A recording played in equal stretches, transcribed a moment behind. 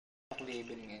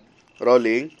label ngayon.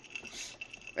 Rolling.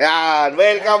 Ayan,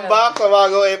 welcome back sa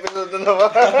bagong episode na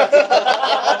naman.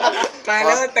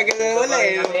 Kala ko, tagal na wala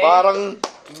eh. Parang,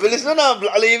 bilis na,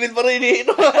 black label pa rin eh.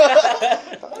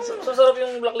 So, sarap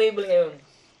yung black label ngayon.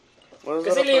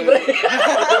 Kasi libre.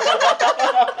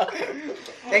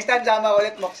 Next time, sama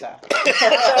ulit, Mox, ha?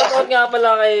 Shoutout nga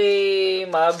pala kay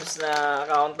Mabs na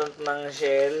accountant ng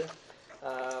Shell.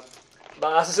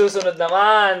 Baka sa susunod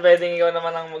naman, pwedeng ikaw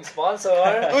naman ang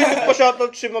mag-sponsor. Uy,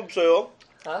 pa-shoutout si Mab sa'yo.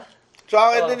 Ha? Sa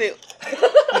akin din eh.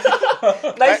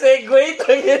 Nice segue.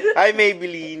 Ay,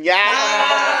 Maybelline. Yeah!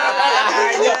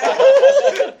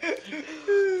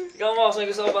 Ikaw mo, may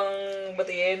gusto ko bang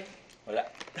batiin? Wala.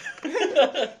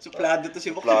 Suplado to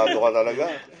si Mox. Plado ka talaga.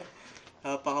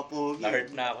 Napaka-pogi.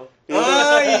 Na-hurt na ako.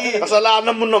 Ay!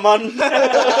 Kasalanan mo naman.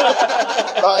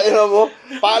 Tangina mo.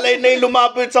 Palay na yung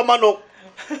lumapit sa manok.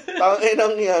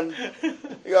 Tanginang yan.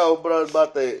 Ikaw, Brad,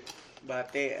 bate.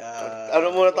 Bate, Ano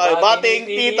muna tayo? Bating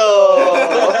Tito!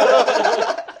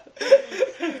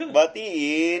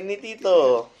 Batiin ni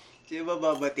Tito. Sino ba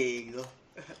babatiin ko?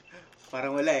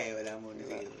 Parang wala eh. Wala muna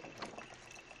siguro.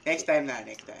 Next time na,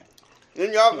 next time.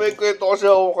 Yun nga, may kwento kasi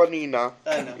ako kanina.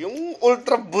 Ano? Yung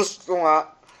Ultra Boost ko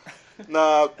nga,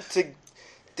 na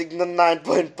tignan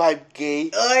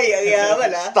 9.5K. Oy, ang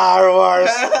yaman ha? Star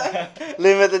Wars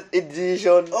Limited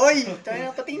Edition. Oy, tayo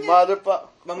na patingin. Mother pa.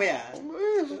 Mamaya.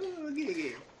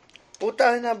 Okay.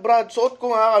 Puta na, Brad. Suot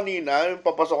ko nga kanina. Yung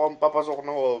papasok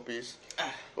ng office.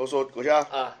 Suot ko siya.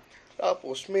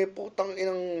 Tapos, may putang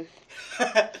inang...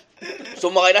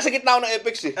 Sumakay. Nasa gitna ako ng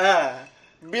Apex eh.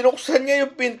 Binuksan niya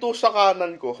yung pinto sa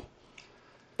kanan ko.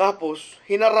 Tapos,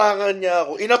 hinarangan niya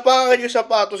ako. Inapakan yung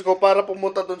sapatos ko para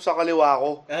pumunta dun sa kaliwa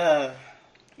ko.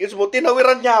 Yes mo,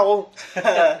 tinawiran niya ako.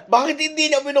 Bakit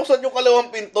hindi niya binuksan yung kaliwang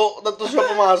pinto? Dato siya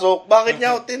pumasok. Bakit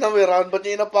niya ako tinawiran? Ba't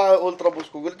niya inapakan yung ultra boost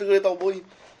ko? Galit ako, boy.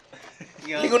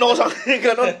 Lingon ako sa akin,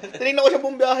 gano'n. Tinignan ko siya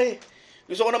buong biyahe.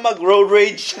 Gusto ko na mag-road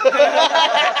rage.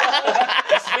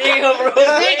 Speaking of road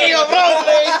Speaking of road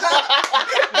rage!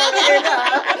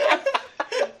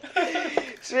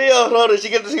 Speaking of road rage,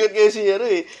 sikat na sikat kayo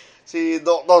si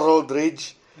Dr. Road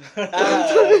Rage.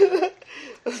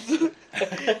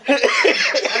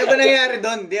 Ano ba nangyari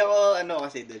doon? Di ako,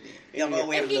 kasi doon eh. Di ako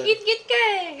aware doon. Gigit-git ka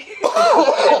eh.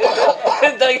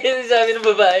 Ang tangin sabi ng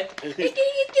babae.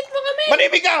 Gigit-git mo kami.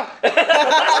 Manimig ka!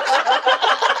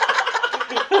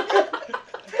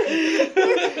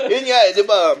 Yun nga eh, di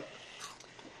ba?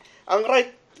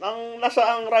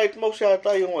 Nasa right mouse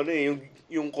yata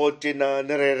yung kotse na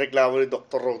nare-reklamo ni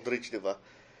Dr. Rodriguez, di ba?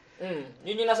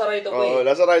 Yun yung nasa right of way. Oo,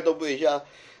 nasa right of way siya.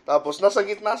 Tapos nasa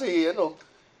gitna si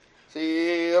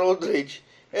Rodriguez.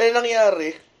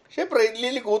 Nangyari, syempre,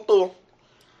 liliko to.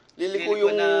 Liliko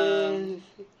yung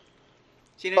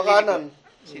pakanan.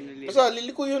 Basta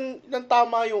liliko yun ng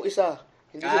tama yung isa.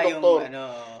 Hindi si doktor.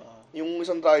 Yung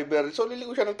isang driver. So,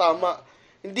 liliko siya ng tama.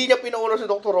 Hindi niya pinauna si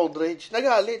Dr. Rodriguez.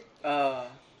 Nagalit.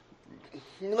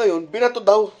 Ngayon, binato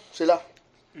daw sila.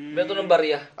 Binato ng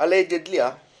barya. Allegedly,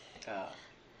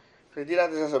 Hindi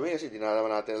natin sasabihin kasi hindi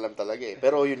naman natin alam talaga eh.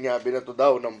 Pero yun nga, binato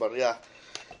daw ng barya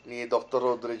ni Dr.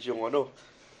 Rodriguez yung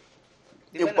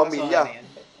yung pamilya.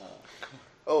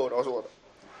 Oo, nakasuot.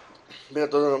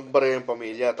 Binato ng barya yung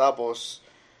pamilya. Tapos,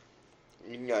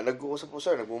 yun nga, nag-uusap po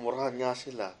sir, nagmumurahan nga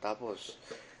sila. Tapos,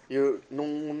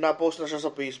 nung na-post na siya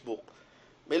sa Facebook,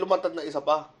 may lumantad na isa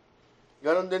pa.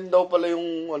 Ganon din daw pala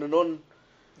yung nun.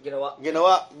 Ginawa.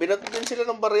 Binato din sila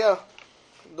ng barya.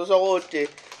 Doon sa kotse.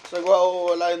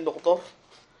 Nagawa wala yung doktor.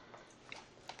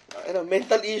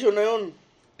 Mental issue na yun.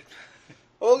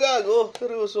 Gago.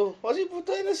 Seryoso. Kasi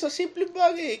puta na sa simple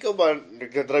bagay. Ikaw ba,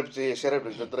 nagdadrive si Sheriff,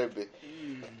 nagdadrive eh.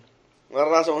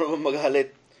 Naranasan mo naman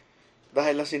magalit.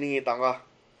 Dahil lang siningitan ka.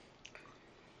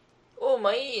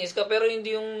 Maiinis ka, pero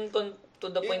hindi yung to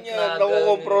the point na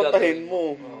nakukomprontahin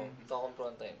mo.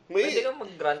 Nakukomprontahin. Pwede kang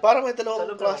mag-grant. Parang may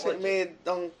dalawang klase.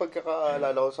 Ang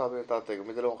pagkakaalala ko sabi ng tatay ko,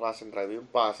 may dalawang klase ng driver. Yung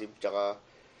passive, tsaka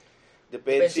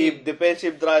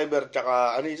defensive driver,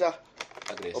 tsaka ano isa?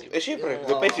 Aggressive. Siyempre,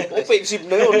 offensive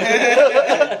na yun.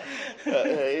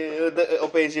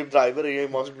 Offensive driver, yun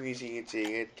yung mga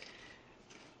sumisingit-singit.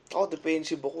 Ako,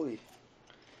 defensive ako eh.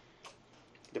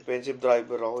 Defensive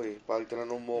driver ako eh. Pag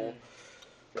tinanong mo,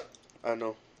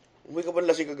 umay ka ba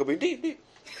lasing kagabi? Hindi.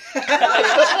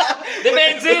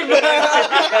 Defensive!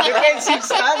 Defensive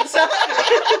stance.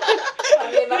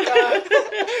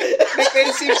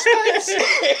 Defensive stance.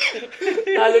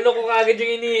 Nalunok ko kagad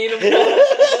yung iniinom ko.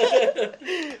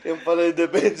 Yung pala yung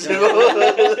defensive.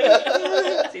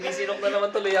 Sinisinok na naman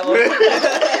tuloy ako.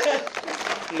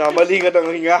 Namali ka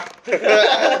ng hinga.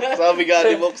 Sabi nga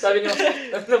ni Mox. Sabi niyo,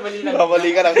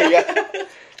 namali ka ng hinga.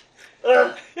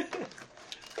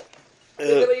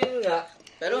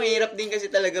 ang hirap din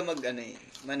kasi talaga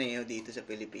maneho dito sa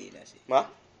Pilipinas. Eh. Ma?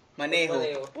 Maneho.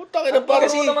 Puta ka na parang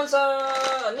Kasi naman sa,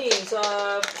 sa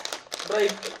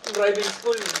driving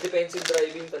school, defensive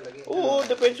driving talaga. Oo,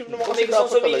 defensive naman Kung kasi may gustong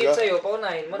dapat sumingit talaga. sa'yo,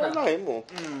 paunahin mo na. Paunahin mo.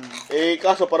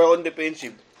 Kaso pareho on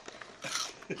defensive.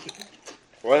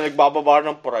 Wala nagbababar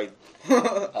ng pride.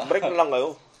 Break na lang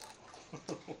kayo.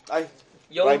 Ay,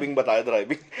 driving ba tayo?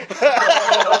 Driving.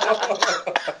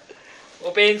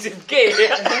 Offensive ka eh.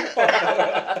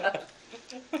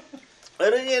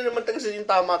 Pero yan naman kasi yung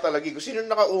tama talaga. Kung sino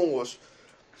nakaungos,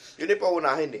 yun ay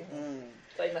paunahin eh.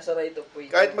 Tayo nasa right of way.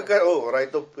 Kahit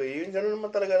right of way, yun gano'n naman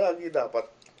talaga lagi dapat.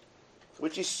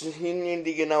 Which is, yun yung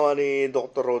hindi ginawa ni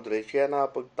Dr. Rodriguez. Kaya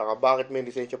nakapagtaka, bakit may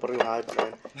lisensya pa rin kahit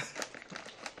na.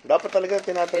 Dapat talaga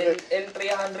tinatanggal.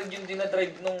 L300 yung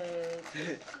dinadrive nung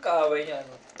kaaway niya.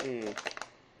 No?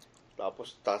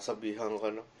 Tapos tasabihan ka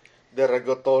na.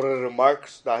 Derogatory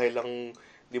remarks dahil lang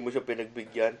di mo siya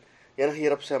pinagbigyan. Yan ang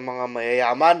hirap sa mga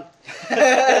mayayaman.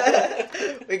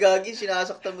 Uy, gagi,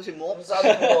 sinasaktan mo si Mo.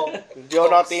 Sabi mo, Hindi ako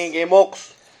natingin kay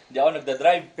Mox. hindi ako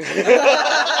nagda-drive.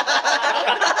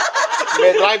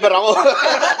 May driver ako.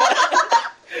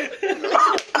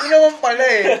 Hindi naman pala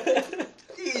eh.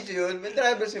 Easy yun, may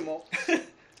driver si Mo.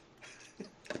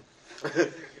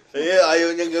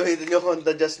 Ayaw niyang gamitin yung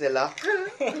Honda Jazz nila.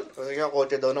 Kasi nga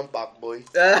kotse daw ng Pacboy.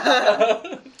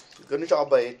 Ganun siya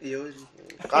kabait. Yun.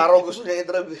 Karo gusto niya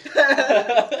i-drive eh.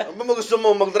 Ano ba gusto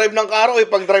mo? Mag-drive ng karo o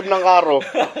ipag-drive ng karo?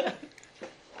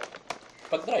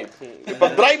 Pag-drive.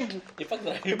 Ipag-drive?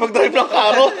 Ipag-drive. Ipag-drive ng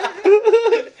karo?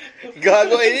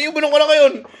 Gago eh. Iubunin ko na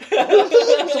ngayon.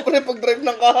 Gusto ko na ipag-drive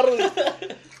ng karo eh.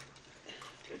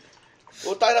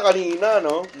 O tayo na kanina,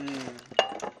 no?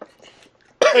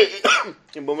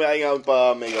 Yung bumiyay nga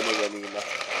pa Mega Mall kanina.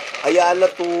 Ayala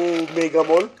to Mega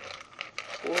Mall?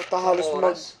 O,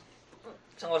 halos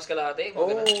Isang oras kalahati?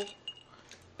 Oo.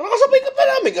 Nakasabay ka pa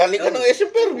namin. Galing ka ng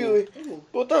SM Fairview eh.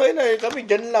 Puta na eh. Kami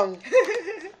dyan lang.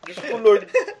 Diyos ko Lord.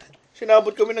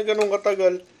 Sinabot kami ng ganun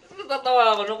katagal.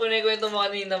 Natatawa ako nung kunikwento mo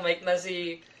kanina, Mike, na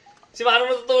si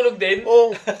Manong natutulog din. Oo.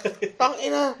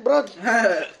 Tangina, Brad.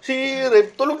 Si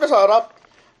Reb, tulog na sa harap.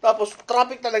 Tapos,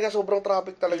 traffic talaga. Sobrang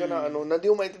traffic talaga na ano. Na di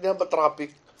mo maintindihan ba traffic?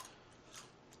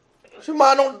 Si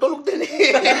Manong tulog din eh.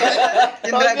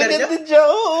 Nakaganyan din siya,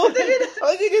 oo.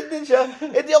 Nakaganyan din siya.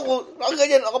 Eh di ako,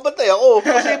 nakaganyan, nakabantay ako.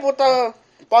 Kasi puta,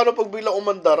 paano pag biglang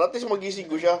umandar, at least magising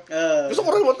ko siya. Gusto ko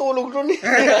rin matulog nun eh.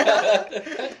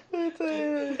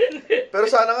 Pero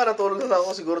sana nga natulog na lang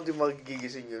ako, siguro di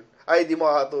magigising yun. Ay, di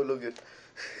makakatulog yun.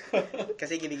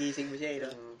 Kasi ginigising mo siya,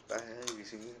 Ay,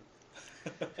 gising yun.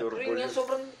 Sure Pero po yun, yun.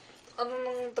 sobrang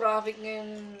ng traffic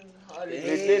ngayong holiday.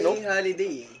 Lately, no?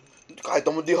 Holiday eh. Kahit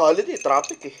naman di holiday,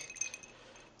 traffic eh.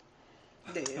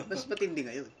 Hindi, mas matindi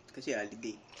ngayon. Kasi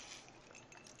holiday.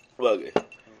 Bagay.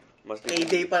 Mas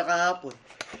Day pa kahapon.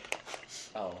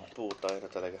 Oo. Puta na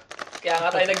talaga. Kaya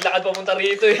nga tayo naglakad papunta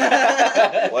rito eh.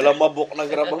 Walang mabuk na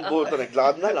grab ang buto.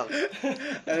 Naglakad na lang.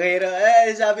 Ang hirap.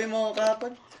 Sabi mo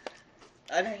kahapon.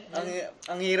 Ano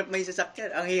ang hirap may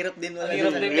sasakyan. Ang hirap din wala. Ang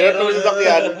hirap din. Ang hirap ng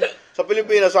sasakyan. Sa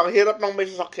Pilipinas, ang hirap ng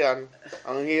may sasakyan.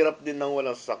 Ang hirap din ng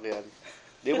walang sasakyan.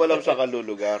 Di mo alam sa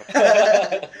kalulugar.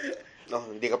 No,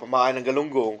 hindi ka pa makain ng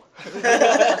galunggong.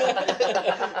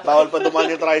 Bawal pa dumaan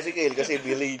yung tricycle kasi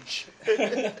village.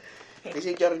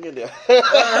 Kasi rin yun, di ba?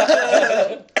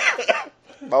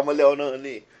 Pamali ako ng ano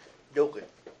eh. Joke eh.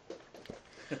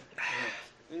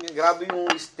 Grabe yung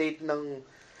state ng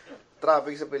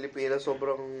traffic sa Pilipinas.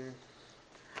 Sobrang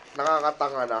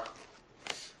nakakatanga na.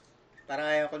 Parang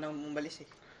ayaw ko nang umalis eh.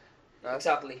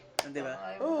 Exactly. Di ba?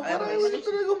 Oo, parang ayaw na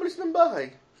talaga umalis ng bahay.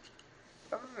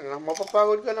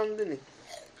 Mapapagod ka lang din eh.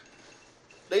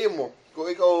 Dahil mo, kung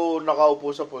ikaw nakaupo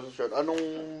sa posisyon, anong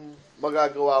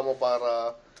magagawa mo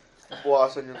para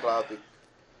buwasan yung traffic?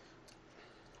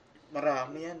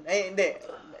 Marami yan. Hindi.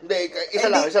 Hindi,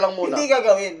 isa lang muna. Hindi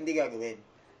gagawin.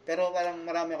 Pero parang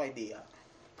marami ako idea.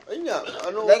 Ayun nga,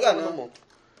 Like ano mo?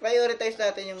 Prioritize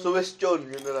natin yung... Suggestion,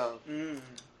 yun na lang.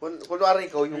 Kunwari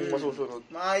ikaw yung masusunod.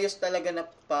 Maayos talaga na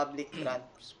public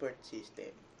transport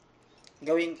system.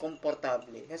 Gawing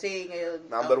komportable. Kasi ngayon...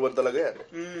 Number 1 talaga yan.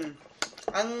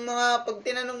 Ang mga, pag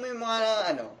tinanong mo yung mga,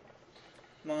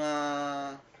 mga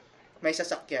may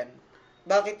sasakyan,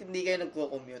 bakit hindi kayo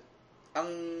nagko-commute? Ang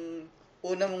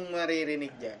una mong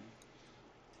maririnig dyan,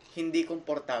 hindi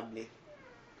komportable.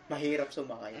 Mahirap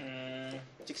sumakay.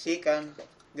 Siksikan.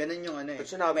 Ganun yung mainit.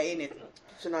 Sinabi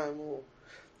mo,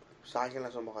 sa akin lang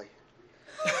sumakay.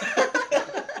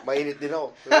 Mainit din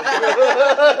ako.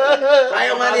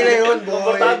 Ayaw nga nila yun,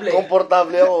 boy.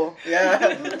 Komportable ako.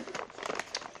 Yeah.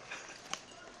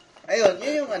 Ayun,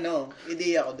 yun yung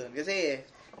ideya ko dun. Kasi,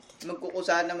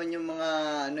 magkukusa naman yung mga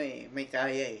may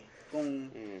kaya eh.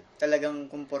 Kung talagang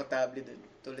komportable doon.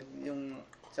 Tulad yung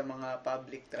sa mga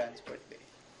public transport eh.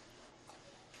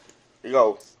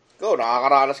 Ikaw,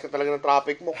 nakakaranas ka talaga ng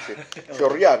traffic mo kasi.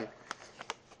 Sure yan.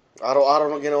 Araw-araw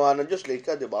nang ginawa ng Diyos, late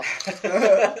ka, di ba?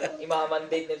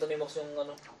 Ima-mandate nito ni Mox yung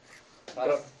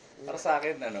Para sa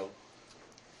akin,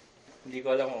 hindi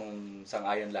ko alam kung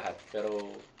sang-ayon lahat. Pero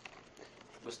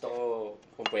gusto ko,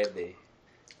 kung pwede,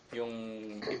 yung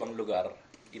ibang lugar,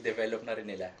 i-develop na rin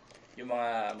nila. Yung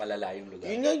mga malalayong lugar.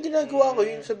 Yun nga yung ginagawa ko,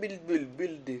 yun sa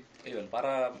build eh. Ayun,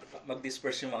 para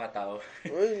mag-disperse yung mga tao.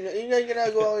 Yun nga yung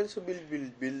ginagawa ko yun sa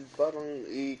build. Parang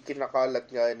ikinakalat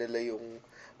nga nila yung,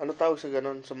 ano tawag sa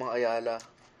ganun, sa mga Ayala?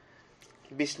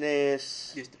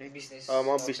 Business business.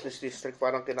 Mga business district,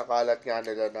 parang kinakalat nga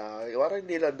nila na, parang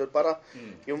hindi lang doon, para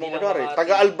yung Hindi mga lang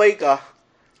taga-Albay ka,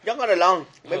 diyan ka na lang.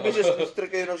 May business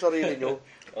district kayo ng sarili nyo.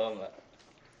 Oo nga.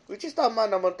 Which is tama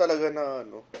naman talaga na,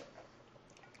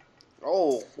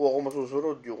 kung ako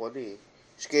masusunod, yung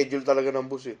schedule talaga ng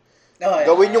bus eh.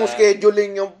 Gawin yung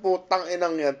scheduling yung putang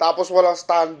inang yan, tapos walang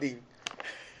standing.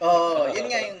 Yun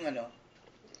nga yung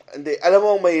Hindi, alam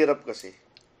mo ang mahirap kasi.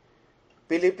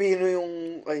 Pilipino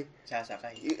yung,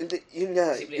 sasakay. Hindi, yun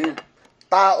nga, Disiplina. yung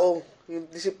tao, yung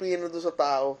disiplina doon sa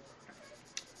tao.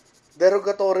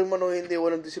 Derogatory man o hindi,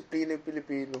 walang disiplina yung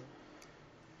Pilipino.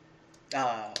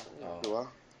 Di ba?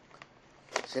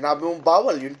 Sinabi mong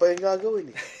bawal, yun pa yung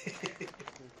gagawin eh.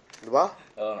 Di ba?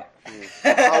 Oo nga.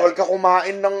 Bawal ka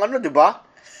kumain ng di ba?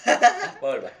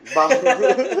 Bawal ba? Bawal.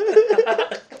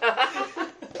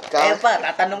 Kaya pa,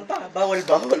 tatanong pa, bawal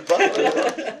ba? Bawal ba?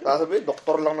 Sasabihin,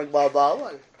 doktor lang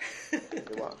nagbabawal.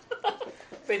 Di ba?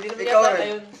 Pwede naman Ikaw yata rin.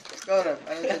 yun. Ikaw rin,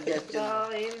 anong suggestion? Sa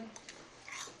akin,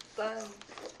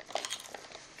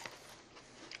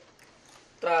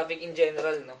 traffic in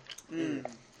general, no?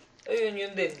 Ayun,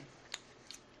 yun din.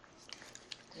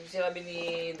 Yung sinabi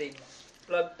ni Dave,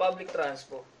 public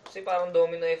transport. Kasi parang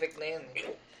domino effect na yan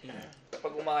eh.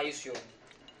 Kapag umayos yun.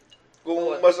 Kung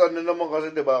mas naman kasi,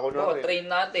 di ba? Train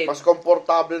natin. Mas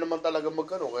komportable naman talaga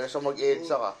kaysa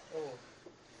mag-EDSA ka. Oo.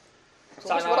 So,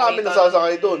 mas marami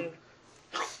nasasakay doon.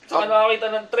 Saka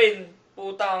nakakita ng train,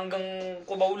 puta hanggang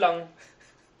Cubao lang.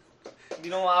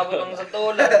 Hindi na maabot ng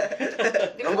Santolan.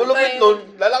 Ang bulupit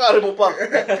nun, lalakarin mo pa.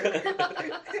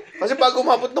 Kasi pag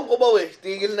umabot ng Cubao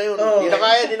tigil na yun. Di na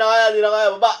kaya,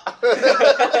 baba.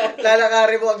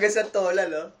 Lalakari mo hanggang sa tola,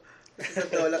 no? Sa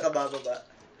tola ka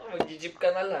bababa. Mag-jeep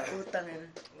ka na lang. Putang ina.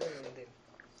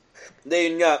 Hindi,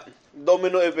 yun nga.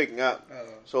 Domino effect nga.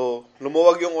 So,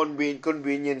 lumuwag yung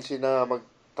convenience na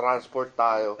mag-transport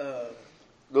tayo.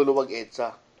 Luluwag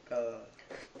EDSA.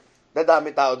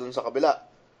 Dadami tao dun sa kabila.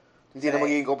 Hindi na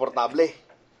magiging komportable.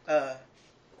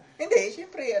 Hindi,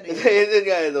 syempre Yun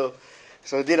nga ito.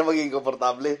 So, hindi na magiging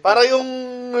komportable. Para yung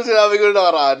sinabi ko na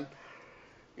nakaraan,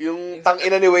 yung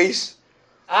tang-ina ni Waze.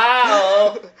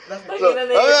 Oo. So,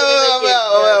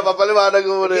 papaliwanag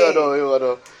ko muna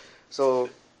yung So,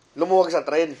 lumuwag sa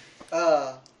tren.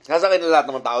 Nasakay na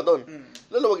lahat naman tao doon.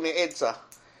 Luluwag na yung EDSA.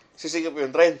 Sisikip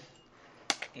yung tren.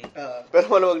 Pero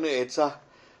maluwag na yung EDSA.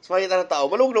 So, makikita ng tao,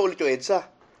 maluwag na ulit yung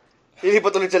EDSA.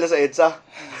 Lilipat ulit sila sa EDSA.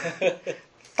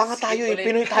 Tanga tayo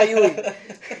Pinoy tayo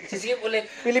Sisikip ulit.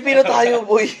 Pilipino tayo,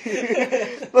 boy.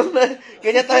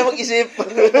 Ganyan tayo mag-isip.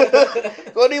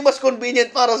 Kung ano yung mas convenient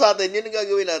para sa atin, yun ang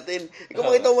gagawin natin. Ikaw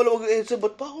makita mo maluwag yung EDSA,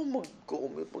 ba't pa ako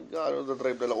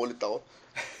drive na lang ulit ako?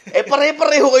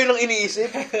 Pare-pareho kayo lang iniisip.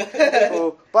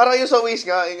 Para yung sa Waze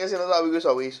nga, yung sinasabi ko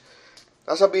sa Waze,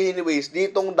 sasabihin ni Waze,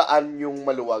 ditong daan yung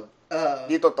maluwag.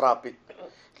 Dito traffic.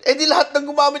 Di lahat ng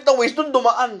gumamit ng Waze doon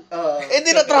dumaan.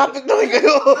 Di na traffic na rin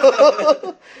kayo.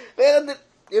 Kaya,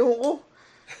 ewan ko.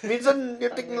 Minsan,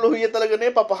 yung teknolohiya talaga na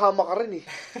yun, papahama ka rin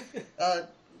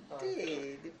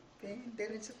Depende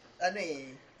rin sa,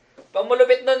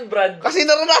 Pamulupit nun, Brad. Kasi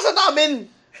naranasan namin.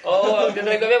 Oo,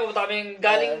 dinrive kami, pupunta kami,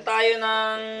 galing tayo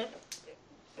ng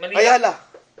Manila. Ayala.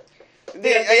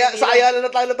 Hindi, sa Ayala na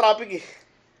tayo na traffic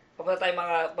Papunta tayo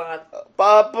mga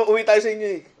Uwi tayo sa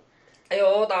inyo Ay,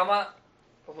 oo, tama.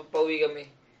 Pauwi kami.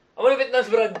 Ang malupit na,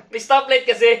 Brad. May stoplight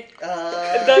kasi.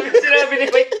 Ang dami ko sinabi ni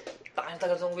Mike.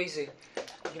 Tagal tong Waze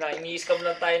Iniiskam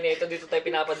lang tayo nito. Dito tayo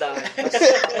pinapadaan. Mas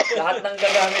lahat ng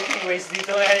gagamit ng Waze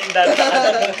dito ngayon yung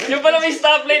dadaan. Yung pala may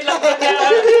stoplight lang.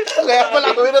 Kaya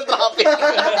pala kami na traffic.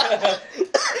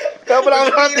 Kaya pala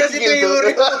kami na conspiracy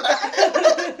theory.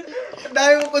 Ang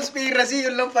dami mo conspiracy.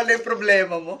 Yun lang pala yung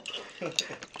problema mo.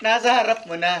 Nasa harap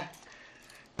mo na.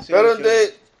 Pero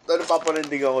hindi.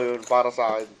 Papanindigan ko yun para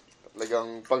sa akin.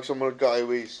 Talagang pag sumunod ka kay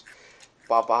Waze,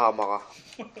 papahama ka.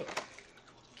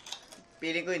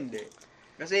 Piling ko hindi.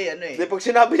 Kasi ano eh. Hindi, pag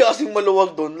sinabi niya kasing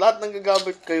maluwag doon, lahat ng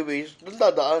gagamit kay Waze, doon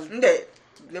dadaan. Hindi.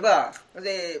 Di ba?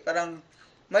 Kasi parang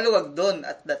maluwag doon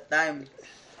at that time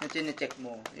na chinecheck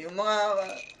mo. Yung mga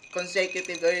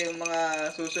consecutive or yung mga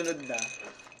susunod na,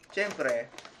 syempre,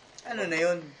 ano na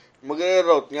yun?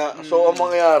 Magre-route nga. So, ang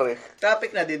mangyayari,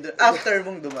 Traffic na din doon after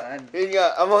mong dumaan. yun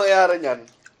nga, ang mangyayari niyan,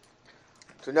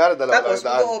 kunyari, dalawa Tapos, lang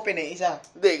daan. mag-open eh, isa.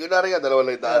 Hindi, kunyari nga, dalawa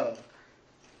lang daan. Oo.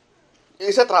 Yung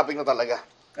isa, traffic na talaga.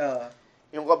 Oo.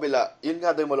 Yung kabila, yun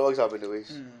nga daw yung maluwag, sabi ni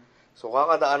Waze. So,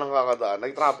 kakadaan,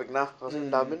 nag-traffic na. Kasi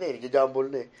ang dami na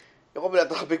nag-jumble na Yung kabila,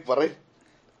 traffic pa rin.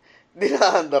 Hindi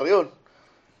na-under yun.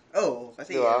 Oo,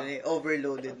 kasi Diba? ano eh,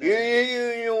 overloaded na.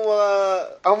 Yung mga,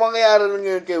 ang mangyayari nun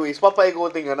ngayon kay Waze,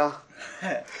 papaikutin ka na.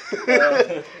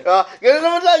 Ganun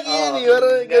naman lagi yun eh.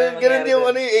 Ganun yung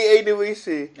AI ni Waze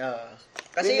eh.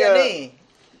 Kasi Hindi ano nga. eh,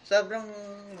 sobrang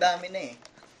dami na eh.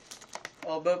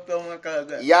 Overflow nga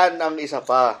kagad. Yan ang isa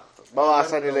pa.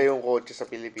 Bawasan nila yung kotse sa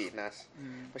Pilipinas.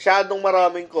 Masyadong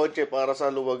maraming kotse para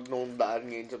sa luwag ng daan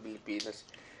ngayon sa Pilipinas.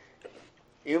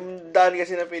 Yung daan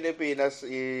kasi ng Pilipinas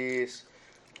is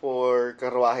for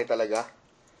karwahe talaga.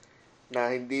 Na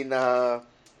hindi na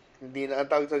ang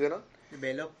tawag sa gano'n?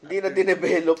 Develop. Hindi na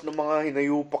dinevelop ng mga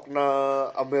hinayupak na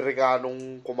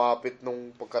Amerikanong kumapit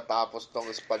nung pagkatapos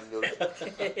ng Espanyol.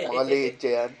 Mga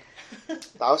leche yan.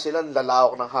 Tapos sila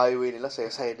lalawak ng highway nila,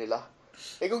 sesay nila.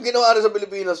 Kung ginawa rin sa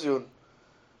Pilipinas yun,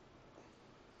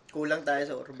 Kulang tayo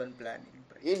sa urban planning.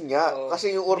 Pre. yun nga. Oo.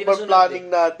 Kasi yung Hindi urban nasunod planning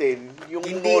natin, yung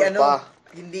north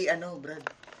Hindi Brad.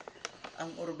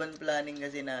 Ang urban planning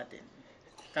kasi natin,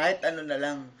 kahit ano na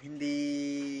lang, hindi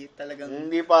talagang...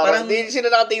 Hindi parang, hindi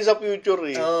sila nakatingin sa future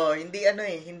eh. hindi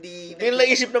hindi... Hindi nila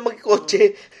isip na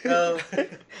magkotse. Oo.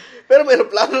 Pero may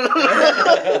plano naman.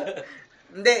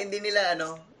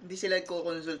 hindi sila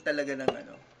ko-consult talaga ng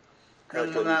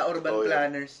ng mga urban totoo yan.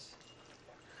 planners.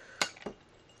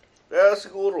 Kaya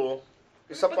siguro,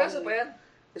 Pag-asa pa yan.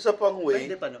 isa pang way,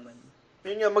 Pwede pa naman.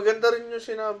 yun nga, maganda rin yung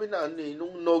sinabi na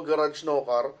nung no garage, no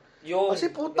car. Yung,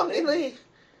 Kasi putang ina eh.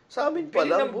 Sa amin pa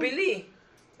bili lang. ng bili.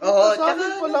 Oo, Sa tsaka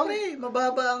amin pa lang. pre,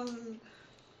 mababa ang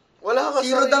Wala ka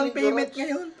zero down sariling payment garage.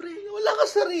 ngayon, pre. Wala ka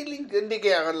sariling. Hindi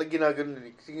kaya ka lang ginagano.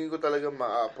 Tingin ko talaga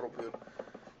ma-approve yun.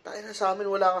 Tayo na sa amin,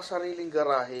 wala ka sariling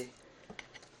garahe.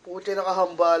 Puti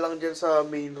nakahamba lang dyan sa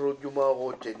main road yung mga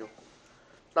kotse nyo.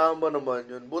 Tama naman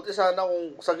yun. Buti sana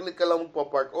kung saglit ka lang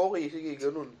magpa-park, okay, sige,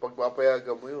 ganun.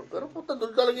 Pagpapayagan mo yun. Pero puta,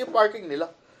 doon talaga yung parking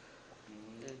nila.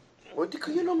 O, di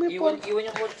kayo na may Iwan parking.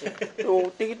 yung kotse.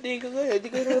 O, tingit-tingit ka nga. Di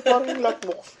kayo na may parking lot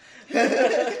mo.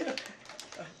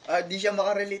 Di siya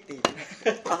makarelate eh.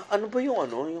 Ano ba yung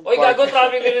Yung Oy, gago,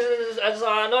 traffic din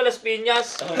sa Las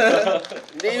Piñas.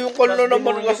 Hindi, yung kanlo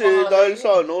naman kasi dahil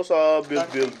sa sa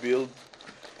build.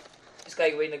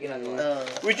 Skyway na ginagawa.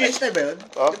 Which is, na ba yun?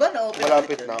 Ah, Di ba na-open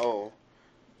malapit ulit na, yun? oo.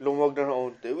 Lumwag na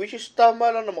onte. Which is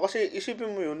tama lang naman. Kasi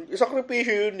isipin mo yun,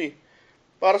 isakripisyo yun eh.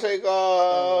 Para sa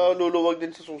luluwag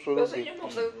din sa susunod Kasi eh. yun,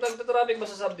 nagtatraffic ba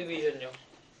sa subdivision nyo?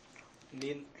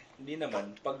 Hindi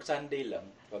naman. Pag Sunday lang,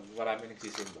 pag marami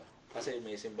nagsisimba. Kasi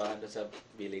may simbahan doon sa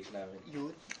village namin.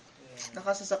 Yun.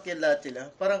 Nakasasakyan lahat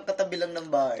sila. Parang katabi lang ng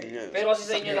bahay. Yeah. Pero kasi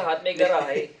sa inyo lahat, may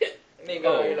garahe. May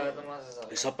garahe lahat ng mga sasakyan.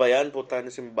 Isa pa yan, puta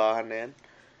na simbahan na yan.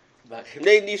 Bakit?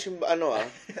 Hindi simbahan,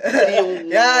 Hindi yung,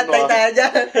 Yan, tayo tayo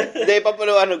dyan. Hindi,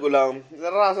 papaliwanag ko lang.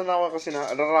 Naranasan ko na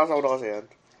kasi yan.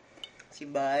 Si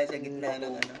bahay sa gitna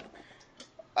ng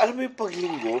Alam mo yung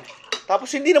paglinggo, tapos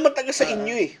hindi naman taga sa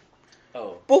inyo eh.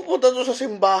 Oo. Pupunta doon sa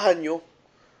simbahan nyo,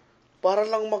 para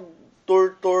lang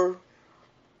mag-tour,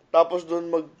 tapos doon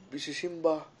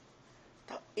mag-isisimba.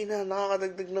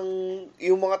 Nakakadagdag ng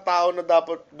yung mga tao na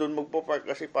dapat doon magpa-park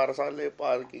kasi para sa kanila yung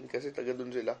parking kasi taga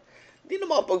doon sila. Hindi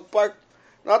na makapag-park.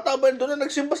 Nataban doon na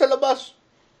nagsimba sa labas.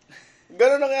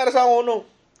 Ganun nangyari sa ako,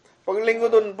 Pag linggo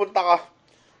doon, punta ka.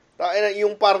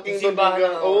 Yung parking doon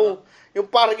hanggang, yung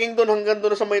parking doon hanggang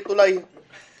doon sa may tulay.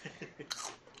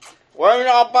 Wala na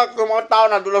nakapark yung mga tao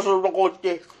na doon na sulong ng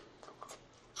kotse.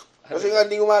 Kasi nga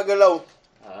hindi gumagalaw.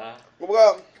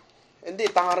 Kumbaga, hindi,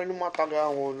 tangaran yung mga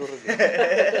taga-honor.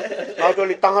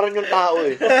 Actually, tangaran yung tao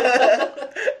eh.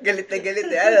 Galit na galit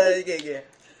eh. Sige.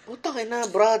 Puta kayo na,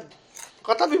 Brad.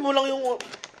 Katabi mo lang yung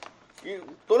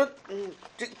tulad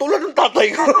ng tatay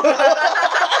ko.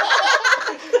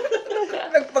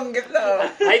 Nagpanggap na ako.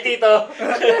 Hi, Tito!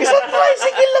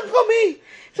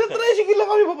 Isang tricycle lang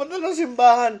kami papunta ng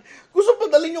simbahan. Gusto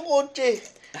padalhin yung kotse.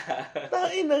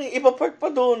 Ipapark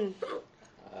pa doon.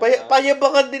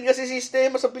 Payabangan din kasi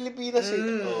sistema sa Pilipinas eh.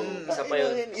 Isa pa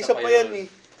yun. Isa pa yan eh.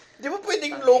 Di ba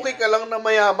pwedeng low-key ka lang na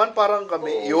mayaman parang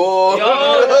kami? Yun!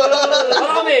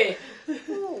 Marami!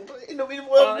 Inumin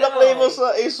mo yung Black Label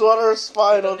sa Ace Waters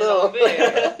Fine Hotel.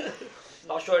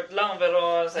 Naka-short lang,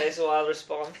 pero sa SORs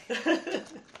pa kami.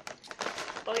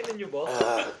 Pakita nyo ba?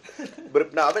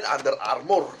 Brief namin, Under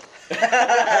Armour.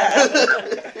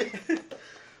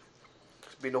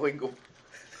 Binuking ko.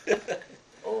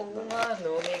 Oo, nga,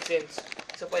 no, make sense.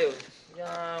 Isa pa yun.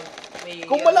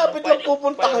 Kung malapit lang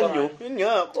pupuntahan nyo, yun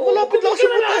nga. Kung malapit lang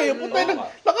sa putay,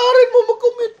 lakarin mo,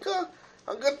 mag-commute ka.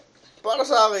 Hanggat, para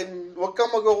sa akin, huwag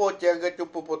kang mag-kotse hanggat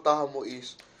yung pupuntahan mo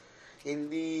is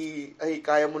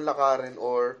kaya mong lakarin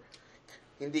or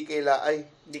hindi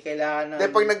kailangan na.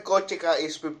 Pag nag-kotse ka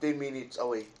is 15 minutes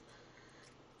away.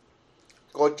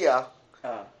 Kotse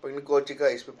Pag nag-kotse ka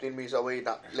is 15 minutes away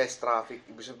na less traffic.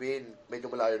 Ibig sabihin, medyo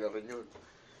malayo na rin yun.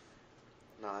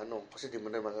 Kasi di mo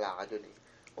na malakad yun eh.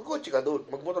 Mag-kotse ka doon,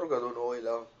 magmotor ka doon, okay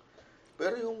lang.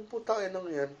 Pero yung putakin ng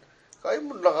yan, kaya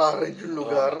mo lakarin yung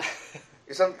lugar.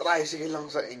 Isang tricycle lang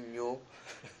sa inyo.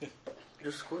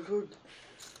 Diyos ko, Lord.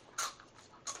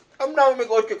 Alam namin may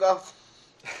kotse ka.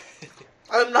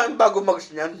 Alam namin bago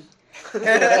mags niyan.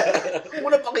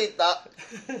 Muna pakita.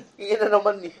 Ingin na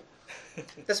naman eh.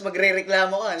 Tapos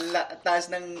magre-reklamo ka, taas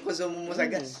ng konsumo mo sa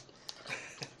gas.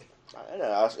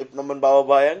 As if naman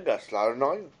bababa yung gas, lalo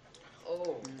na kayo.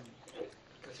 Oo.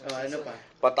 Ano pa?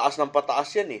 Pataas ng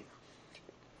pataas yan eh.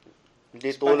 Hindi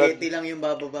tulad, spaghetti lang yung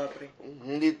bababa, pre.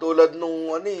 Hindi tulad nung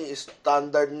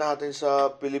standard natin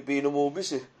sa Filipino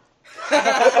movies eh.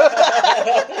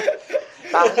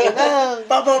 Tanginang.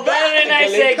 Bababa! Very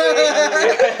nice segue.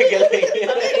 Galing.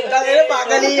 Tanginang,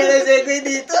 pagalingan na segue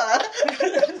dito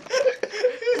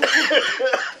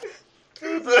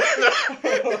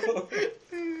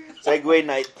Segway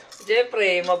night.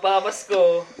 Siyempre,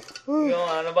 magpapasko. Yung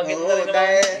nabanggit na rin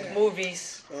ng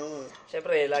movies.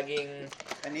 Siyempre, laging...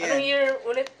 Anong year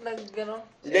ulit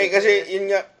Hindi, kasi yun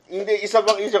nga, isa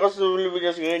pang issue kasi sa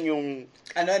Pilipinas ngayon yung...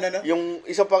 Yung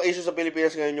isa pang issue sa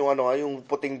Pilipinas ngayon yung yung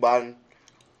puting ban.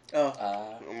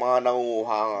 Yung mga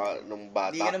nangunguha ng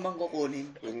bata. Hindi ka naman kukunin.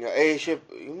 Yun nga, chef,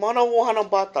 yung mga nangunguha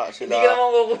ng bata, sila... Hindi ka naman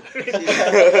kukunin.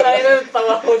 Tayo na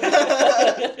tawa ko.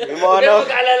 Yung mga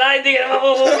mag-alala, hindi ka naman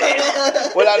kukunin.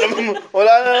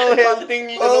 Wala namang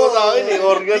helping sa akin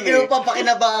organ Hindi ka naman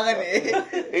papakinabangan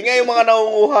Yun nga, yung mga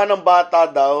nangunguha ng bata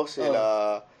daw, sila...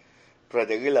 Fred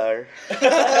Aguilar,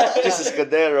 Jesus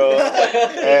Cordero,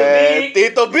 and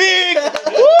Tito Big!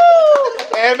 Woo!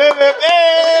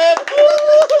 MMFF!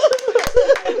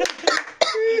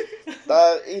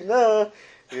 Ina.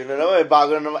 Yun na naman,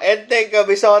 bago na naman. Enteng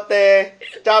Kabisote,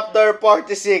 Chapter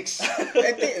 46.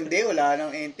 Hindi, wala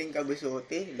nang Enteng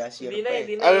Kabisote. Last year pa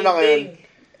Hindi na ano na ngayon?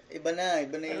 Iba na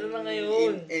Ano yung na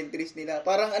ngayon? entries nila.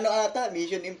 Parang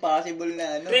Mission Impossible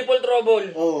na Triple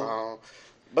Trouble.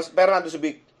 Pero nandun si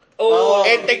Big.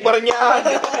 Enteng pa rin yan.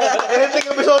 Enteng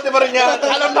Kabisote pa rin yan.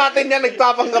 Alam natin yan,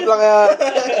 nagpapanggap lang yan.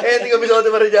 Enteng Kabisote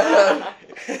pa rin yan.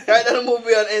 Kahit anong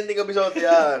movie yan, Enteng Kabisote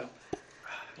yan.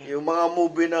 Yung mga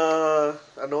movie na,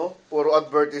 puro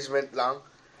advertisement lang.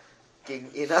 King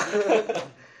Ina.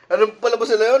 Anong pala ba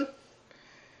sila yun?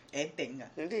 Enteng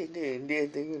nga. Hindi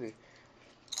Enteng yun eh.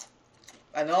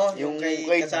 Yung kay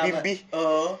kasama. Bimbi.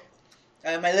 Oo.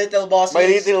 My Little Bosses. My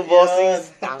Little Bosses.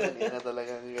 Tangin na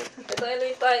talaga.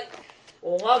 Tayo.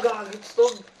 Oo nga, gagits to.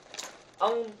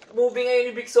 Ang movie ngayon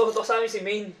ni Big Soto sa amin si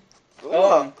Maine.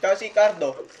 Tsaka si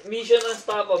Cardo. Mission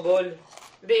Unstoppable.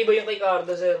 Hindi, iba yung kay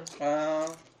Cardo, sir.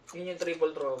 Yun yung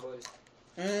Triple Trouble.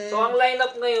 So, ang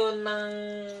lineup ngayon ng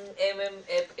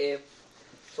MMFF,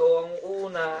 so, ang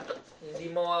una,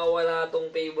 hindi mawawala tong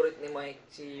favorite ni Mike,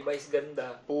 si Vice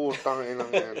Ganda. Putang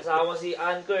inang yan. Kasama si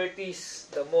Ann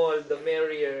Curtis, The More, The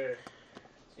Merrier.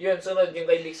 Yun, sunod yung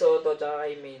kay Big Soto, tsaka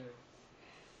kay Min.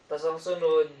 Tapos ang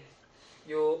sunod,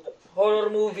 yung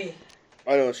horror movie.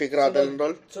 Secret and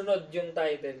Roll? Sunod yung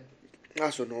title.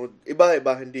 Sunod. Iba,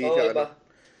 hindi siya. Iba.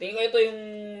 Tingin ko ito yung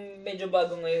medyo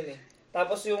bago ngayon eh.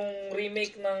 Tapos yung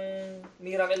remake ng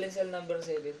Miracle in Cell No. 7.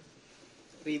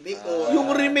 Remake yung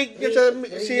remake niya sa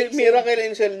Miracle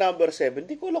in Cell No. 7,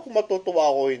 hindi ko alam kung matutuwa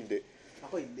ako o hindi.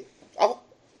 Ako hindi.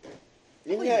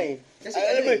 Yun nga eh. Kasi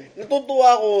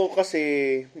natutuwa ako kasi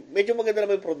medyo maganda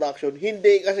naman yung production.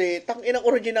 Hindi kasi, tangin ang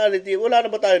originality. Wala na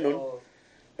ba tayo nun?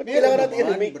 Ba't kailangan natin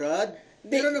i-remake? Brad.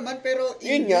 Pero naman, yun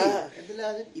indie. nga.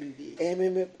 Kadalasan indie.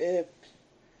 MMFF.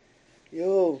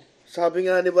 Yo, sabi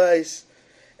nga ni Vice,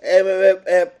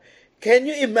 MMFF, can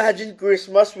you imagine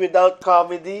Christmas without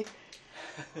comedy?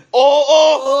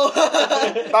 Oo!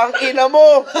 Tangina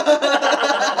mo!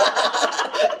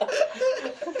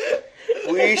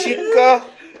 Wisit ka.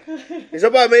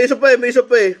 May isa pa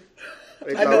eh.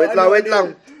 Wait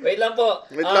lang. Wait lang po.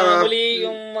 Wait lang, ha? Muli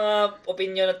yung mga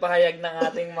opinion at pahayag ng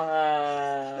ating mga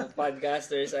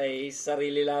podcasters ay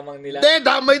sarili lamang nila. Hindi,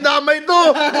 damay-damay to!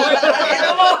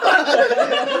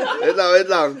 Wait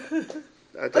lang.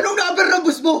 Anong number ng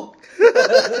bus mo?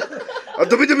 Ang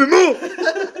dami-dami mo!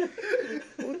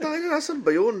 Punta ka na, nasan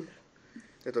ba yun?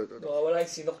 Ito. Wala yung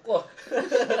sinok ko.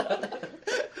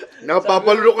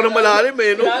 Nakapapalunok ko ng malalim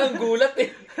no? Kailangan gulat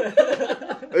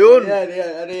Ayun.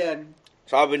 Ano yan?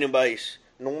 Sabi ni Vice,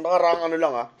 nung nakarang Tangin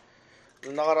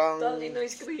na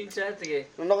yung screenshot. Sige.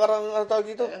 Nung nakarang, ano tawag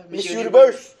dito? Miss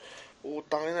Universe.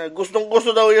 Utangin na.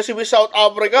 Gustong-gusto daw niya si Miss South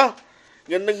Africa.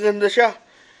 Ganda-ganda siya.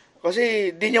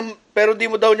 Kasi, pero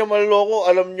di mo daw niya maloloko.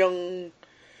 Alam niyang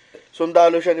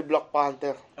sundalo siya ni Black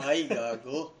Panther. Ay,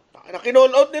 gago.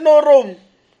 Kinall out ni Norom.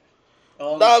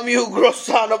 Dami yung gross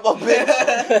sana pa, bitch.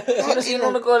 Sino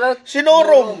nag-call out? Si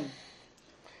Norom.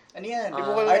 Ano yan?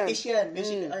 Yan. Artist yan.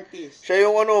 Music artist. Siya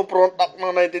yung front act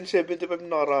ng 1975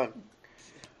 na nakaraan.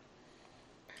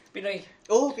 Pinoy.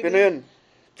 Oh, Pino yun.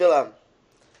 Chill lang.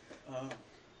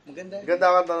 Maganda. Ganda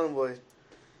ka tanong, boy.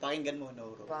 Pakinggan mo,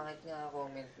 Noro. Pangit nga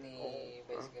comment ni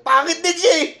Vice Gab. Pangit din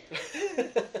siya eh!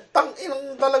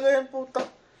 Tang-inang talaga yan, puta.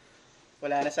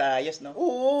 Wala na sa ayos, no?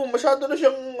 Oo, masyado na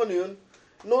siyang, yun.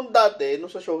 Noon dati, nung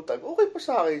sa Showtime, okay pa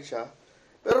sa akin siya.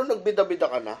 Pero nagbida-bida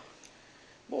ka na.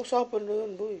 Mausapan na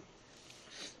yun, boy.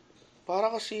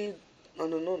 Para kasi,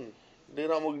 nun, hindi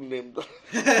na mag-name to.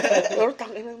 Pero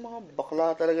tangin ng mga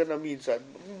bakla talaga na minsan.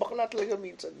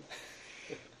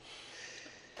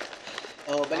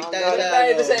 Balik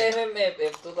tayo sa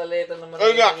MMFF. Total, ito naman.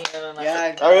 Ay, nga.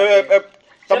 Yan. MMFF.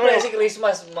 Siyempre, si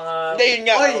Christmas, mga... Hindi, yun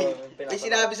nga. Oy, may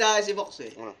sinabi sa akin si Box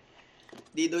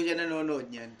Di daw siya nanonood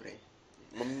niyan, pre.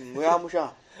 Maya mo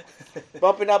siya.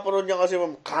 Baka pinapanood niya kasi,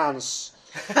 cans.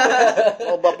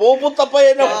 Pupunta pa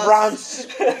yan ng France.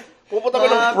 Pupunta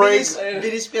pa ng Prague.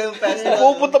 Venice Film Festival.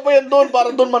 Pupunta pa yan doon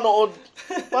para doon manood.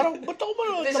 Parang, ba't ako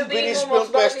manood ng Venice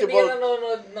Film Festival? Hindi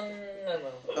nanonood ng,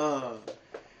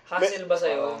 hassle ba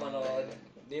sa'yo, manood?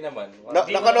 Hindi naman.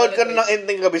 Nakanood ka na ng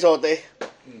ending Gabisote?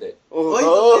 Hindi. Oy,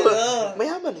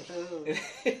 mayaman eh.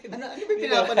 Ano ba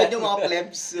pinapanood yung mga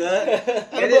plebs?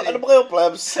 Ano ba kayo,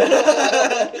 plebs?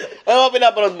 Ano ba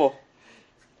pinapanood mo?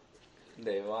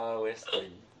 Hindi, mga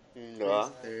western. Diba?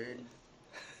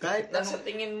 Kahit Nasa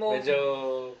tingin mo... Medyo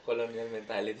colonial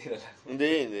mentality na lang.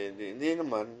 Hindi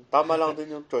naman. Tama lang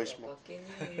din yung choice mo.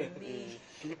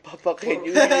 Papakin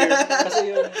yun.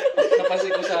 Kasi yung napansin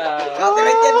ko sa...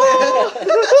 copyright yan.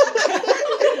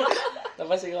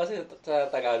 Napansin ko kasi sa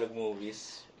Tagalog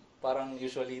movies, parang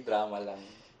usually drama lang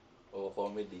o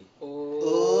comedy.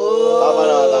 Tama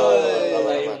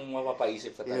Wala yung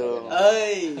mapapaisip sa talaga.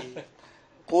 Ay!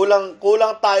 Kulang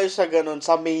tayo sa ganun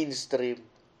sa mainstream.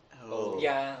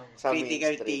 Yeah. Sa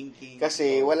Critical mainstream. thinking.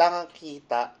 Kasi wala kang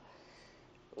kita.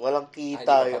 Walang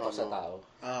kita Hindi yung papatok sa tao.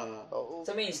 Oo.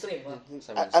 Sa mainstream, ha?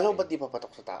 Sa mainstream. Alam mo ba't di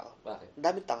papatok sa tao? Bakit? Ang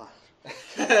daming tanga.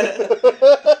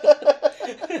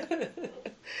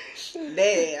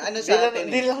 Hindi, sa atin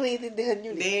Hindi lang naiintindihan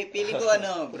yun. Hindi, pili ko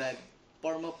Brad,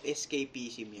 form of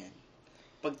escapism yan.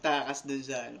 Pagtakas dun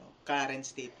sa current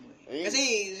state mo eh. Kasi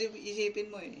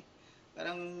isipin mo eh,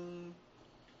 parang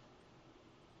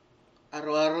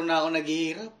araw-araw na ako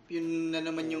naghihirap. Yun na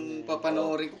naman yung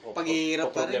papanoorin ko.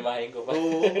 Paghihirap pa rin. Problemahin ko pa.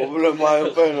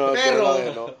 Problemahin pa yun. Pero,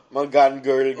 mga gun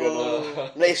girl,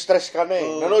 gano'n. Na-stress ka na eh.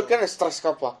 Nanood ka na, stress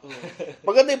ka pa.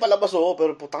 Maganda yung palabas,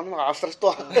 pero putang na, nakaka-stress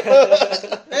to.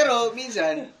 Pero,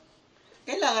 minsan,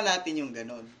 kailangan natin yung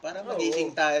gano'n. Para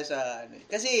magising tayo sa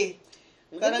Kasi,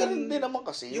 parang, hindi naman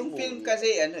kasi. yung film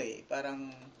kasi, parang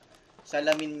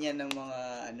salamin niya ng mga,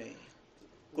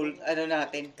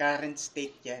 natin, current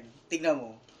state yan. Tignan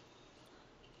mo.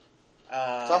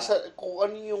 Kung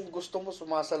ano yung gusto mo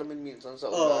sumasalamin minsan sa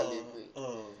ugali mo eh.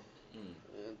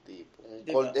 Yung tipong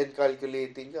Diba? cold and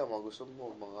calculating ka, mga gusto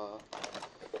mo, mga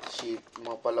shit,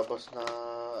 mga palabas na,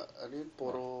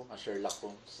 puro, Sherlock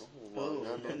Holmes.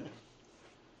 mga ganun.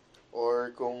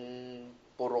 Or kung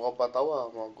puro ka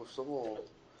patawa, mga gusto mo,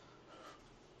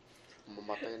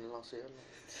 mamatay na lang siya.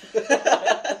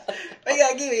 Ay,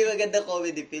 gagi, may maganda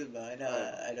comedy film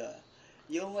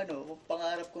yung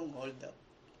pangarap kong hold up.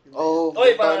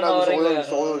 Oy, parang gusto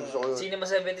ko yun. Cinema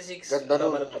 76. Ganda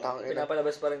nun.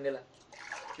 Pinapalabas pa rin nila.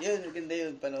 Yun, maganda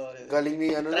yun, panoorin. Galing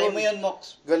ni Try mo yun,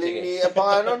 Mox. Galing ni, ang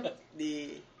pangalan?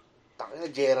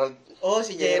 Gerald.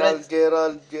 Si Gerald.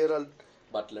 Gerald.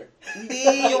 Butler.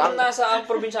 Hindi, yung nasa ang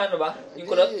probinsyano ba?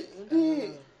 Yung kulot?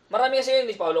 Hindi. Marami kasi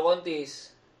yun, Paolo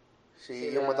Contis.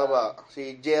 Yung mataba.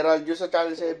 Si Gerald yung sa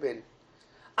Channel 7.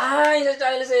 Ay, sa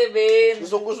Channel 7.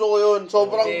 Gusto ko yun.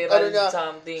 Sobrang, Gerald niya,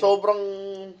 something. sobrang,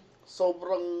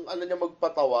 niya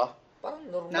magpatawa. Parang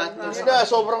normal Natural. Hindi na,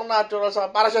 sobrang natural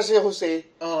sa para siya si Jose.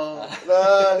 Oo. Na,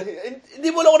 hindi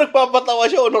mo lang ako nagpapatawa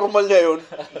siya o normal niya yun.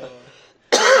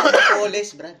 Napoles,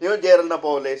 Brad. Yung Gerald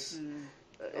Napoles.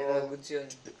 Goods yun.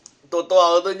 Totoo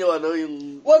ako doon yung yung...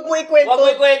 Huwag mo ikwento. Wag mo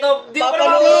ikwento. Di mo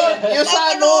Papanood! Yung sa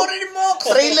ano, Papanoorin mo!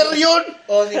 trailer yun!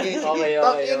 Oh, sige, sige.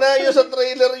 Okay. Yung sa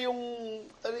trailer yung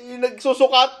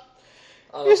nagsusukat.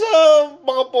 Yung sa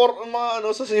mga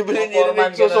sa civil Mga engineering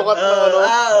foreman, nagsusukat ng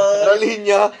na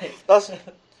linya. Tapos,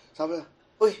 sabi na,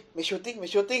 uy, may shooting.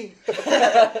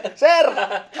 Sir,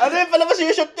 ano yung palabas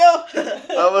yung shoot nyo?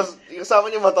 Tapos, yung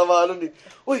kasama niya matama nun eh.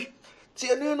 Uy, si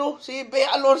si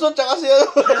Bea Alonso, tsaka si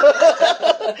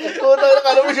kung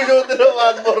nakala mo sinutin ng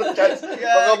one more chance.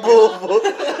 Mga bobo.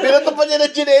 Pinatapan niya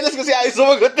ng chinelas kasi ayos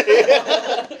sumagot eh.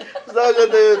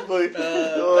 Sagot na yun, boy.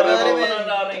 Panoorin mo yun.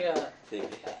 nga.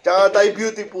 Tsaka Thai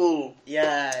Beautiful.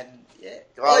 Yan.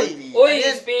 Uy,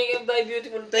 speaking of Die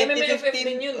Beautiful, MMFF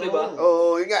din yun, di ba?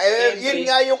 Oo, yun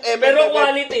nga yung MMFF. Pero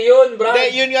quality yun, bro.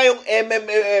 Hindi, yun nga yung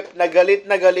MMFF na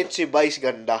galit si Vice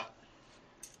Ganda.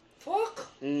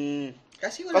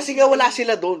 Kasi nga wala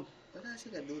sila doon. Wala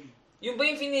sila doon. Yung ba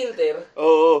yung finilter?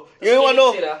 Oo. Tas Yung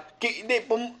kinig sila? hindi,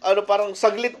 parang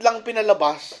saglit lang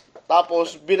pinalabas.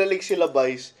 Tapos, binalik sila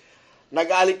Vice.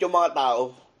 Nagalit yung mga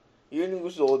tao. Yun yung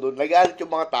gusto ko doon. Nagalit yung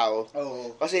mga tao.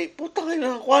 Oo. Kasi, putang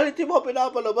ina, quality mga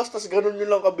pinapalabas. Tapos, ganun yun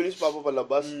lang kabilis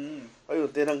papapalabas. Ayun,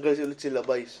 tinanggal ulit sila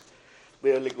Vice.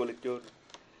 Binalik ulit yun.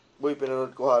 Boy,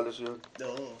 pinanood ko halos yun.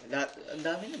 Oo. Ang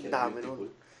dami na. Dami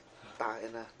nun. Tayo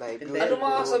na. Ano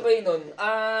mga kasabay nun?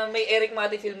 May Eric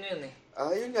Mati film yun eh.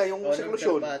 Yun nga, yung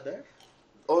Seclusion.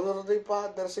 Honor of the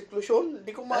Father, Seclusion.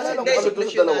 Hindi ko maalala Hindi, kung ano doon sa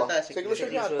Seclusion dalawa. ata, Seclusion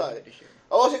Seclusion. yata eh.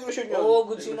 Oo, Seclusion yun. Oo,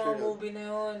 good yung mga Seclusion yun. movie na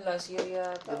yun. Last year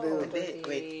yata. Ganda yun.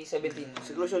 2017.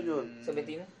 Seclusion yun.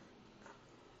 17?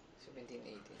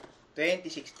 17, 18.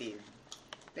 2016.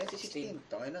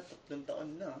 Tayo na, 3 taon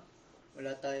na.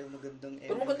 Wala tayong magandang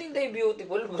Pero magandang Die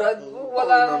Beautiful, Brad.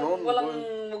 Walang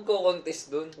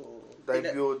magko-contest dun.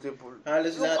 Die Beautiful.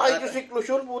 Halos Yung lahat kahit ata. yung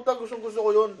Seclusion, puta, gustong ko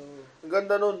yun. Ang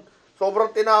ganda nun.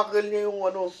 Sobrang tinakil niya yung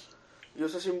yung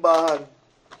sa simbahan.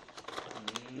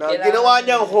 Na Kailangan- ginawa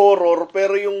niyang horror,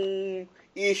 pero yung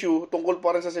issue tungkol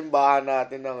pa rin sa simbahan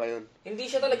natin na ngayon. Hindi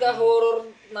siya talaga horror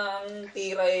ng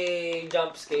tira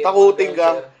jump scare. Takutin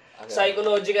ka.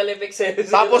 Psychological effects eh.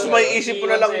 Tapos may isip mo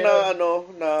na lang na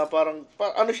na parang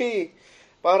siya eh.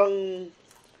 Parang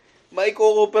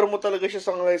maiko-cover mo talaga siya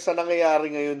sa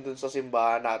nangyayari ngayon dun sa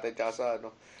simbahan natin tsaka sa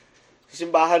sa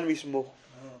simbahan mismo.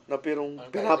 Na pirong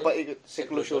pinapaikot,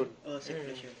 seclusion. Oh,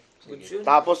 Seclusion.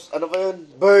 Tapos ano pa yun?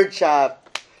 Birdshot.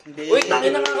 Uy,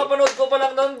 tangin na kakapanood ko pa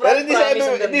lang doon, bro. Pero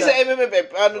hindi sa MMFF,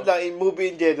 in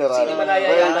movie in general. Sinimalaya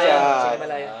yata yan.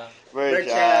 Sinimalaya.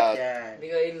 Birdshot. Yan.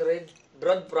 Miguel Red.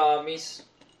 Brad, promise.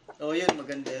 Oh, yun.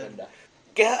 Maganda yun.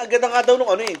 Kaya agad nga daw nung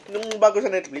bago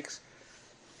sa Netflix.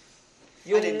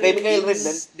 Yung Kay Miguel Red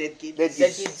din. Dead Kids.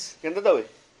 Dead Kids. Ganda daw eh.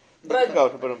 Brad, Ikaw,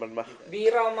 ano pa naman ba?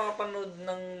 bira ako makapanood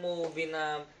ng movie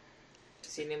na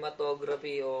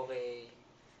cinematography, okay.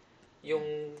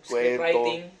 Yung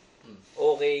scriptwriting,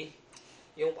 okay.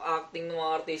 Yung acting ng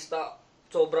mga artista,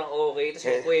 sobrang okay. Tapos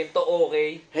yung kwento, okay.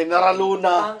 General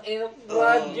Luna.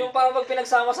 Brad, yung parang pag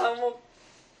pinagsama-sama mo,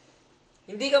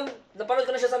 hindi ka, napanood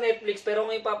ko na siya sa Netflix, pero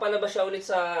kung ipapalabas siya ulit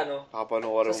sa,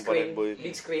 Kapanoorin sa mo pa rin, screen, boy.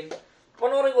 big screen,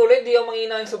 panoorin ko ulit, di ako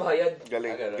manghinayang sa bayad.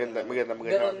 Galing. Maganda.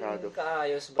 Ganun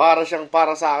kaayos, bro.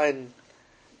 Para sa akin,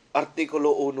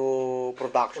 Artikulo 1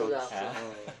 Productions.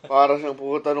 Para siyang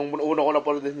puta nung una ko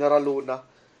napanood din General Luna.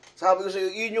 Sabi ko sa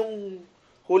iyo, yun yung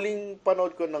huling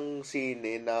panood ko ng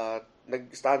sine na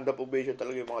nag-stand-up ovation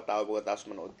talaga yung mga tao pagkatapos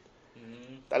manood.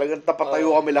 Talagang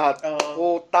tapatayo kami lahat.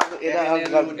 Putang ina, ang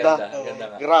ganda.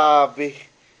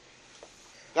 Grabe.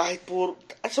 Kahit puro,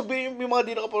 sabihin yung mga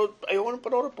di nakapanood, ayaw ko nang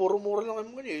panoorin, puro mura lang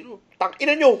naman ganyan. Tang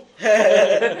ina nyo!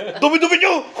 Dumi-dumi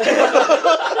nyo!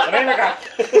 Ano ka?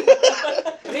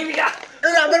 Nimi ka!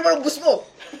 Ano ba ang bus mo?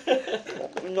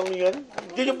 Ano yan?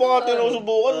 Hindi nyo pa nga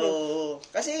tinusubukan. Oo.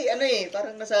 Kasi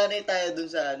parang nasanay tayo dun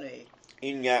sa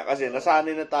Yun nga, kasi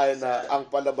nasanay na tayo na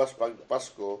ang palabas pag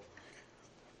Pasko,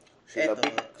 sila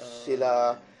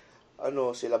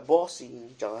sila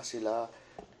bossing, tsaka sila,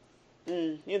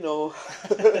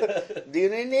 di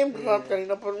na yung name drop,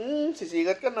 kanina pa,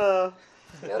 sisikat ka na.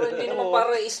 Pero hindi naman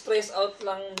para i-stress out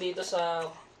lang dito sa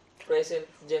present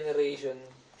generation.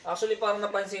 Actually, parang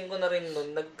napansin ko na rin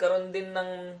nun, nagkaroon din ng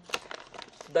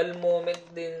dull moment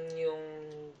din yung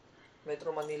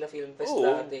Metro Manila Film Fest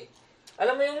dati.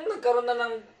 Alam mo yung nagkaroon na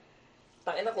ng,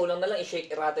 tangina, kulang na lang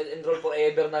i-shake, rattle, and roll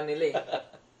forever na nila eh.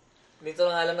 Dito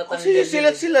lang alam na tanggal. Kasi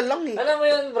sila lang eh. Alam mo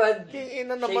yun, Brad? King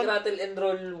ina Shake, naman. rattle, and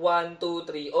roll, 1, 2,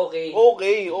 3, okay.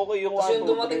 Okay yung Tapos yung 1, 2,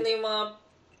 dumating 3. na yung mga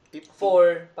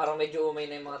 4, parang medyo umay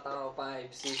na yung mga tao, 5,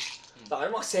 6.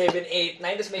 Taka mga 7, 8,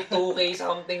 9, tapos may 2K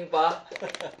something pa.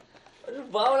 Ano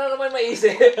ba? Wala naman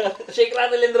maisip. Shake,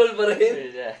 rattle, and roll pa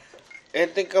rin.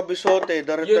 Enteng Kabisote, The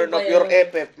Yun Return pa of Your yan.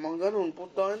 FF. Mga ganun,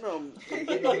 puta na.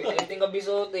 Enting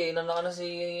kabisote, nanaka na si...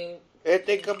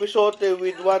 Enteng Kabisote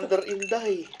with Wonder in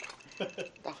Die.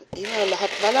 Ina,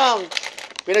 lahat na lang.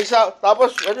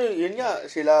 Tapos, yun nga,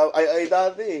 sila ay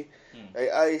dati.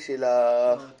 Ay sila...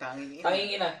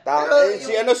 Tanging ina.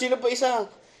 Tanging ina. Sino pa isa?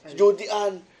 Si Jody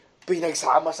Ann.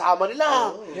 Pinagsama-sama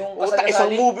nila. Yung Puta, kasal-kasali.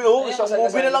 isang movie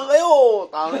Kasal-kasali. na lang kayo.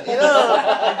 Tanging ina.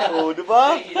 Di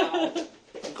ba?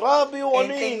 Grabe yung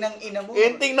Enteng ng ina mo.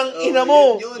 Enteng ng ina mo.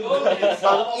 Yun.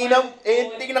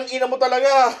 Enteng ng ina mo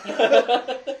talaga.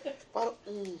 Parang,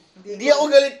 hindi ako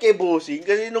galit kay Bossing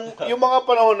kasi yung mga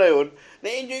panahon na yun,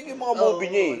 na-enjoy ko yung mga movie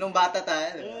niya eh. Nung bata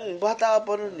tayo. Bata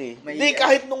pa nun eh. Hindi,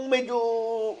 kahit nung medyo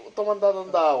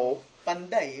tumanda-tanda ako,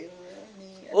 Panday.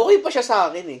 okay pa siya sa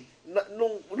akin eh.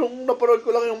 Nung napanood ko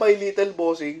lang yung My Little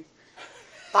Bossing,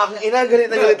 tangina,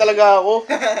 galit na galit talaga ako.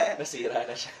 Nasira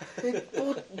na siya.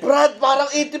 Brad,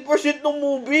 parang 80% ng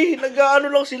movie,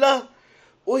 nag-ano lang sila.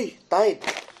 Uy, Tide.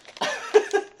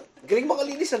 Galing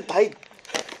makalinis ng Tide.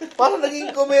 Parang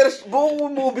naging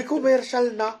buong movie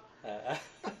commercial na.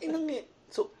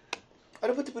 So,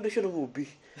 ano ba definition ng movie?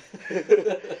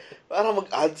 Parang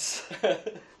mag-ads.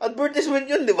 Advertisement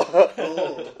yun, di ba?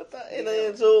 Oo.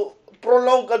 Yun. So,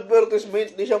 prolonged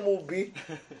advertisement, di siya movie.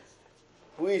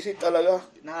 Buisit talaga.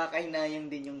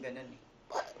 Nakakahinayang din yung ganun eh.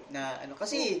 Na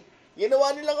kasi...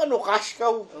 Ginawa nilang cash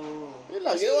cow. Yun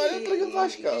lang, ginawa nilang talagang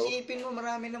cash cow. Isipin mo,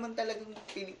 marami naman talagang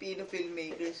Filipino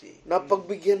filmmakers eh.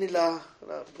 Napagbigyan nila.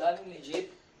 Daming legit.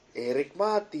 Eric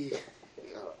Mati.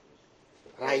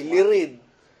 Riley Reid.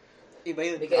 Iba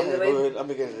yun. Mikael Red.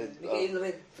 Mikael Red.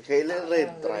 Mikael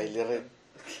Red. Riley Reid.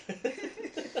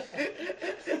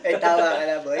 Tawa ka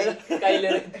na, boy. Kylo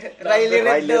Red. Riley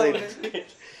Red daw.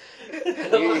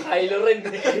 Kylo Red.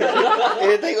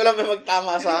 Tayo ko lang may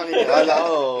magtama sa akin. Kala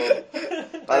ko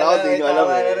di nyo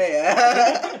alam eh.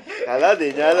 Kala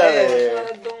di nyo alam eh.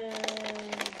 Mas itong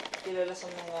kilala sa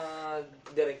mga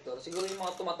director. Siguro yung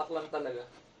mga tumatak lang talaga.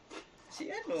 Si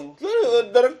ano?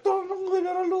 Director ng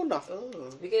General Luna.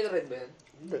 Mikael Red ba yan?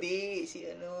 Hindi, si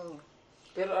ano.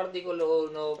 Pero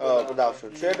artikulo no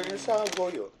Production. Share rin sa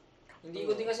Goyo. Hindi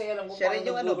ko din kasi alam kung Siya rin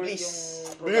yung paano Bliss.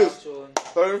 yung Bliss. production.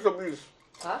 Share rin sa Bliss.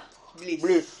 Ha?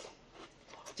 Bliss.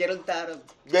 Gerald Tarog.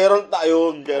 Gerald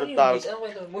tayo. Gerald tayo. Ano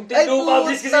kwento? Muntinlupa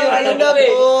Bliss kasi yung alam na, ko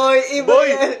eh. boy. Iba Boy!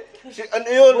 yan. Si ano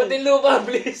yun? Muntinlupa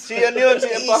Bliss. Si ano yun?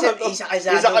 Si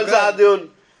Isa Calzado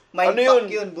yun. Mind Ano yun?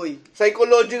 fuck yun, boy.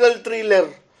 Psychological thriller.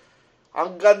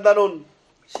 Ang ganda nun.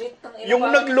 Shit, tang ina. Yung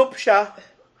nag-loop siya,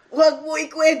 Huwag mo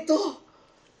ikwento.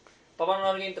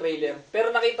 Papanood ko yung trailer. Pero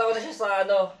nakita ko na siya sa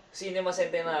Cinema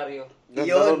Centenario. ganda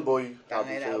Yun. nun, boy.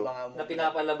 Sabi Tangina, sa'yo. abangan mo. Na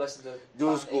pinapalabas doon.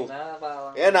 Diyos ko.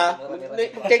 Parang... Ayan ha. Marami-rami.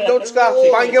 Take notes ka.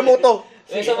 Pakinggan mo to.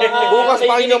 Yung sa mga Bukas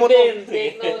pakinggan mo to. din.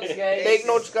 Take notes, guys. Take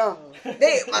notes ka.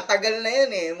 Hindi, matagal na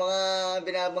yan eh. Mga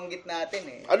binabanggit natin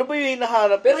eh. Ano ba yung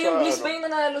hinahanap Pero sa yung Bliss ano? ba yung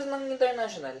nanalo ng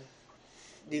international?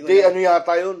 Hindi, ano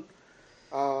yata yun?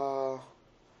 Ano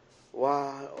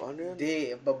yun?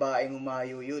 Hindi, babaeng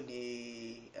umayo yun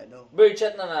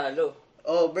Birdshot nanalo.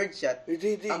 Birdshot.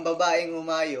 Hindi. Ang babaeng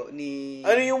umayo ni...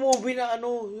 Ano yung movie na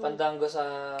Yung, Pandango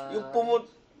sa... yung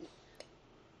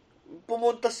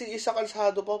pumunta si Isa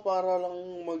Calzado pa para lang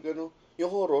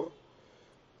yung horror.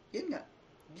 Yun nga.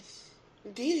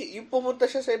 Hindi, yung pumunta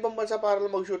siya sa ibang bansa para lang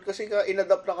mag-shoot kasi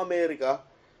inadapt ng Amerika.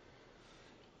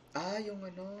 Yung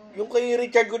Yung kay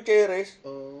Richard Gutierrez.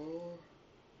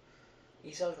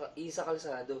 Isa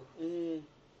Calzado.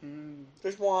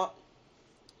 Tapos mga...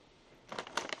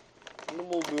 Ano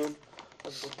movie yun?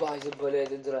 Ang babae sa Ballet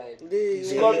and Drive. Hindi.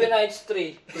 Scorpion Heights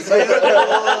 3.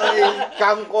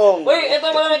 Kangkong. Uy, ito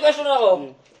pala may question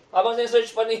ako. Habang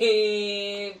sinesearch pa ni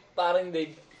paring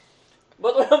Dave.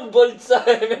 Ba't walang bold sa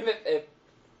MMFF?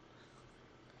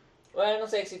 Wala nang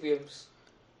sexy films.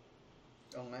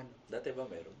 Dati ba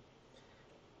meron?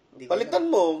 Palitan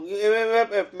mo, yung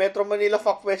MMFF, Metro Manila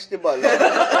Fuck Festival.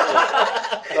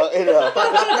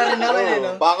 Pakap na rin naman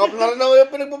no? Backup na rin naman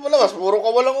yung pinagpapalabas.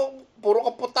 Puro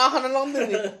kaputahan na lang din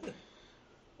eh.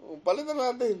 Palitan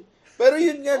natin. Pero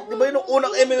yun nga, di ba yung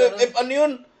unang MMFF, ano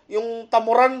yun? Yung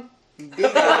Tamuran. Hindi.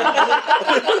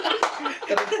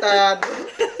 Tarantado.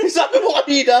 Sabi mo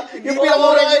kanina, yung Hindi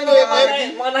pinamura ka kayo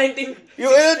Mga 19.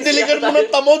 yung diligan mo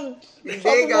ng tamod.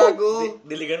 Hindi, gago.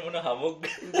 Diligan mo ng hamog.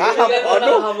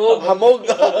 Ano? Hamog.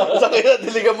 Sabi na,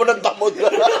 diligan mo ng tamod.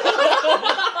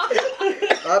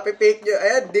 Pipake nyo.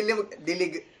 Ayan,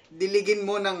 diligin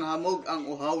mo ng hamog ang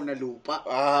uhaw na lupa.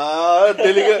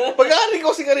 Diligan. Pag-aari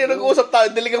ko kasi kanina nag-uusap tayo,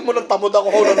 diligan mo ng tamod ang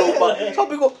uhaw na lupa.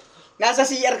 Sabi ko, Nasa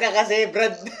CR ka kasi,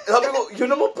 Brad. sabi ko,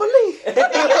 yun naman pala eh.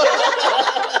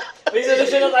 May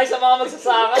solusyon na tayo sa mga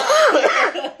magsasaka.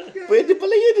 Pwede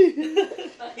pala yun eh.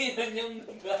 Ayun yung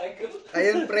gago.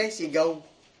 Ayun, pre, sigaw.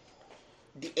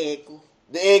 The Echo.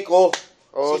 The Echo.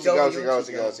 Oh, Sigaw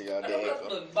sigaw. yun, The Ano Echo. plot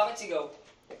nun? Bakit sigaw?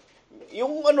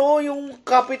 Yung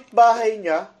kapitbahay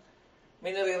niya,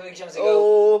 May naririnig siyang sigaw.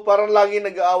 oo, parang lagi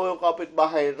nag-aaway yung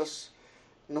kapitbahay, tapos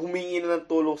humingi na ng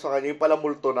tulong sa kanya, yung pala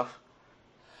multo na.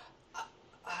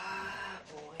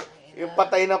 Yung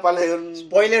patay na pala yun.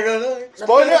 Spoiler alert.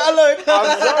 Spoiler alert!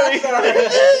 I'm sorry!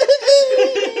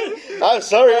 I'm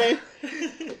sorry!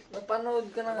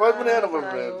 Napanood ka na Pwede mo na yan, tayo.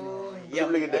 Brad.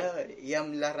 Yam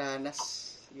Laranas,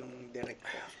 yung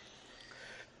director.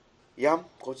 Yam,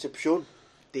 Concepcion.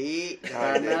 Di,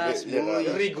 Laranas, boy.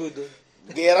 Very good.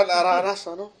 Geran Aranas,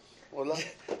 ano? Wala.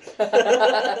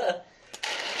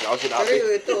 Wala ako Pero sinabi.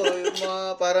 ito, yung mga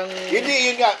parang... Hindi,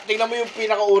 yun nga. Tingnan mo yung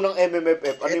pinakaunang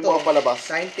MMFF. Ano yung mga palabas?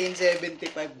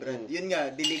 1975, Brad. Yun nga,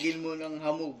 diligin mo ng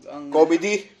hamog ang...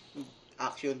 Comedy.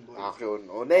 Action, boy. Action.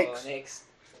 O, Oh, next. next.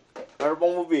 Ano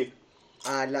pang movie?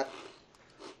 Alat.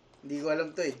 Hindi ko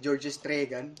alam to eh. George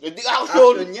Stregan. Hindi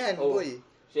action. Action yan, Oh. boy.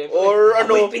 Siyempre, Or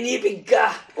ano? ako'y pinipig ka!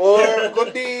 Or,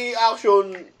 kundi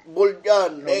action, bold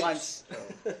yan. Romance.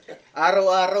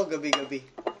 Araw-araw, gabi-gabi.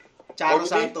 Charo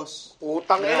Comedy? Santos.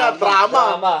 Utang ina,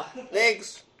 drama. Drama.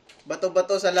 Next.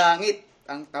 Bato-bato sa langit.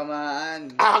 Ang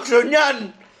tamaan. Action yan.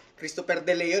 Christopher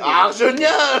De Leon. Action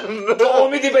yan.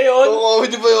 Comedy ba yun?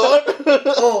 Comedy ba yun?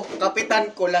 Oh,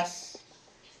 Kapitan Colas.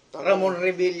 Ramon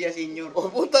Revilla Sr.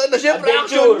 Oh, puta na, syempre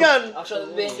action yan. Action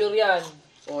adventure yan.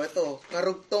 Oh, ito.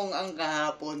 Karugtong ang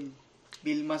kahapon.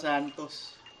 Vilma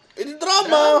Santos. Hindi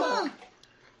drama.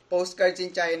 Postcards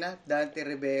in China. Dante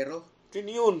Rivero. Sino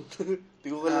yun? Hindi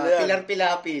ko kalala yan. Pilar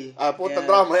Pilapil. Puta,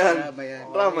 drama yan. Drama yan.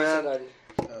 Drama yan.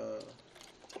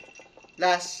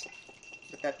 Last,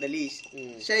 but not the least.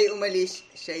 Siya'y umalis,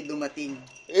 siya'y dumating.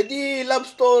 Di love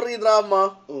story,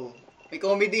 drama. Oh, may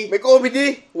comedy. May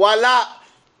comedy? Wala.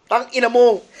 Tang ina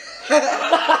mo.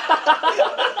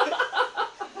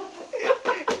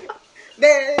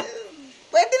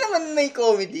 Pwede naman may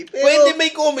comedy. Pero... Pwede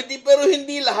may comedy, pero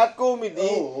hindi lahat comedy.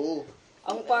 Oo.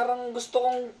 Ang parang gusto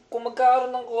kong, kung magkakaroon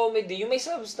ng comedy, yung may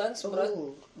substance, bro.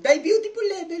 Oh. Die beautiful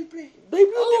level, pre. They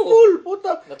beautiful.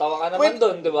 Puta. Natawa ka naman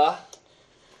doon, di ba?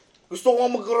 Gusto ko nga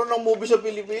magkaroon ng movie sa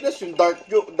Pilipinas, yung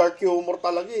dark humor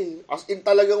talaga eh. As in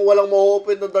talagang walang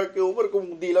ma-open na dark humor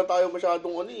kung di lang tayo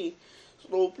masyadong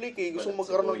slow flick eh. Gusto ko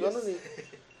magkaroon ng ganun eh.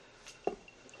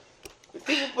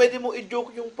 Hindi mo pwede mo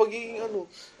i-joke yung pagiging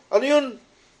Ano yun?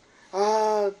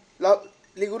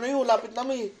 Ligo na yun, lapit na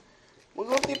may.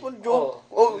 Magkaroon tipong joke.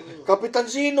 Kapitan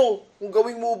Sino, kung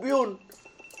gawing movie yun.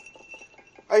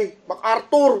 Ay,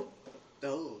 MacArthur.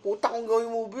 Oo. Puta kung gawing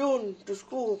movie yun. Diyos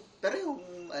ko. Pero yung,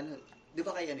 di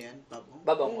ba kaya yan, Babong?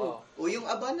 Babang, oo. O yung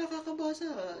aba nakakabasa.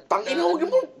 Tangina, huwag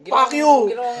mo. Pakyo.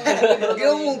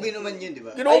 Ginawang movie naman yun, di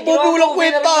ba? Ginawang movie, walang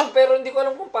kwenta. Pero hindi ko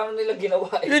alam kung paano nila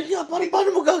ginawa eh. Yun nga, paano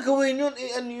mo gagawin yun?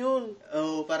 Ano yun?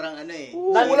 Oo, parang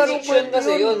Oo, wala nang Non-fiction kwenta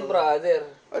kasi yun, brother.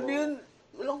 Ano yun?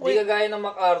 Walang Hindi kwenta. kagaya ng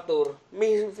MacArthur.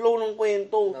 May flow ng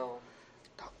kwento. No.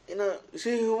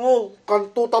 Isihin mo,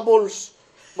 Cantutables.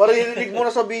 Maririnig mo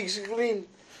na sa big screen.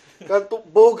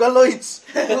 Bogaloids.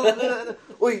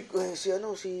 Uy, si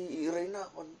Irene,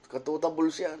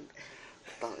 Cantutables yan.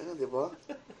 Tangina, di ba?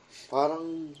 Parang,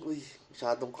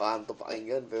 masyadong kanto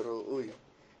pakinggan, pero,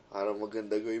 parang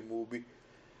maganda gawin movie.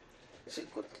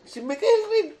 Si Michael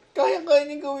Reed, kaya-kaya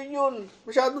niya gawin yun.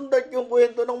 Masyadong dark yung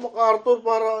kwento ng MacArthur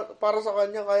para sa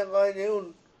kanya, kaya-kaya niya yun.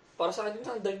 Para sa akin,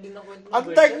 ang dark din ng kwento. Ang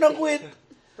dark ng kwento.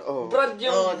 Brad,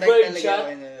 yung dark bird talaga shot,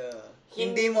 yun,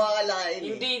 hindi mo akalain.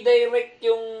 hindi direct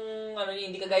yung,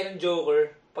 hindi kagaya ng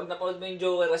Joker. Pag napanood mo yung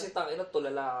Joker, kasi tangina,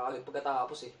 tulala agad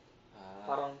pagkatapos eh.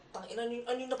 Parang, tangina,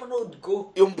 ano yung napanood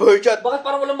ko? Yung bird shot. Bakit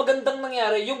parang walang magandang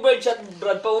nangyari? Yung bird shot,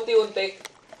 Brad, paunti-unti.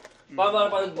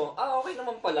 Para mapanood mo, okay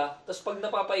naman pala. Tapos pag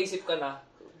napapaisip ka na,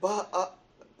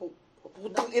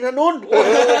 Putang ina nun.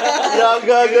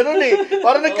 Ganun eh.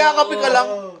 Parang nagkakape ka lang.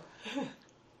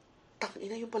 Tang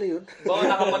ina yun pala yun. baka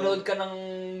nakapanood ka ng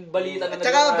balita na At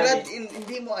saka, nagkakari. Brad,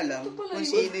 hindi mo alam kung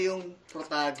sino yung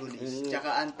protagonist, tsaka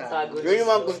antagonist. Yun yung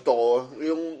mga gusto ko.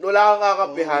 Yung wala kang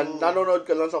kakapihan, nanonood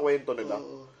ka lang sa kwento nila.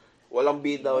 Oo. Walang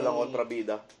bida, walang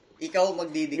kontrabida. Ikaw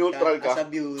magdidikta Neutral ka. as a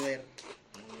viewer.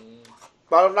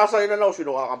 Parang nasa ina lang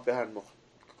sino kakampihan mo.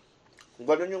 Kung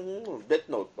ganun yung Death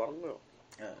Note, parang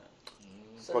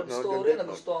Sa love story,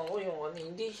 nagustuhan ko yung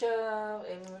hindi siya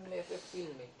MMFF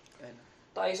film eh.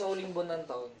 Tayo sa huling buwan ng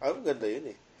taon. Ay, maganda yun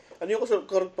eh. Ano yung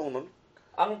karugtong nun?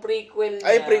 Ang prequel niya...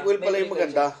 Ay, prequel pala yung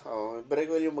maganda. Oo,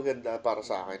 prequel yung maganda para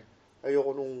sa akin.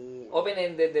 Ayoko nung...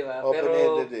 Open-ended, di ba?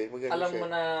 Open-ended eh. Pero Maganda alam siya. mo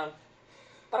na...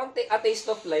 Parang a taste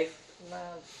of life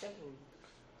na...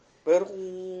 Pero kung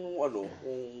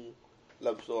kung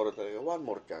love story talaga, one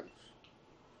more chance.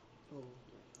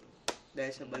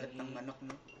 Dahil sa balat ng manok,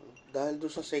 no? Dahil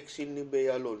doon sa sex scene ni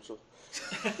Bea Alonso.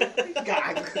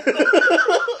 Gago.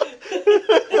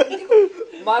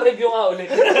 Ma-review nga ulit.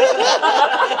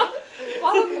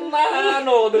 Parang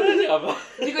doon.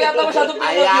 Hindi ko yata masyadong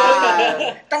pinanood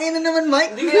yun. Tangina naman,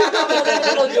 Mike. Hindi ko yata masyadong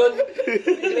pinanood yun.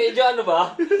 Medyo ba?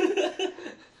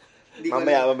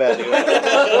 Mamaya.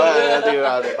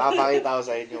 Papakita ko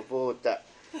sa inyo. Puta.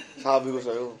 Sabi ko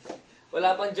sa'yo.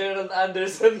 Wala pang Gerald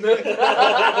Anderson nun.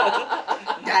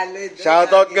 Galit.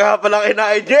 Shoutout nga pala kay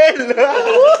Nigel!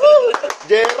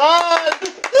 Gerald!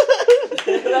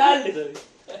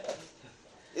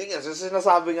 Yun nga,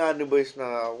 sinasabi nga ni boys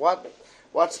na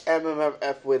what's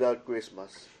MMFF without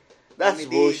Christmas? That's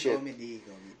bullshit. Comedy.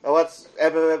 What's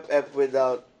MMFF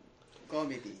without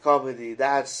Comedy.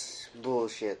 That's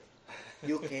bullshit.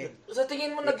 You can. Sa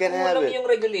tingin mo, You can have nagkulang it. yung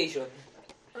regulation?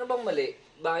 Ano bang mali?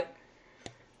 Bakit?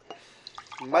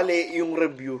 Mali yung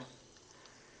review.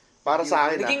 Para sa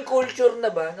akin Naging culture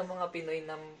na ba ng mga Pinoy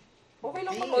na okay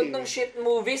lang manood ng shit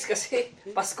movies kasi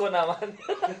Pasko naman.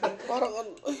 Parang,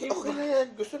 okay na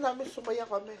yan. Gusto namin sumaya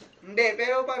kami. Hindi,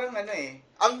 pero parang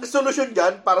Ang solusyon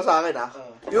dyan, para sa akin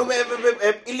yung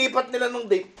MMFF, ilipat nila ng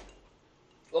date.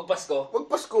 Huwag Pasko. Wag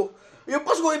Pasko. Yung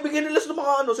Pasko, ibigay nila sa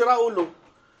mga sira ulo.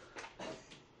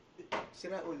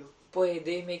 Sira ulo.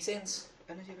 Pwede, make sense.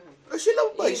 Ano sira ulo? Ay, sila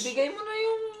boys. Ibigay mo na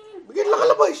yung... Bigyan lang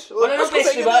kalabais. Wala nang Pasko sa inyo na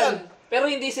festival. yan. Pero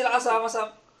hindi sila kasama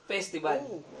sa festival.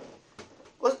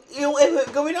 Yung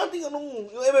gawin natin yung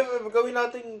MMFF, gawin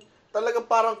natin talagang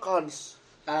parang cons.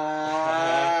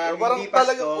 Parang hindi Pasko.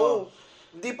 talaga,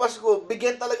 hindi Pasko.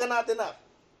 Bigyan talaga natin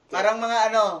Parang mga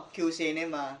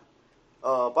Q-cinema.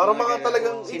 parang mga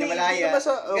talagang, Cinemalaya.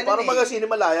 parang mga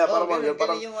Cinemalaya. Parang ganun, mga,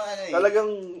 parang yung mga talagang,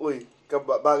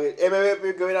 bakit, MMFF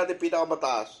gawin natin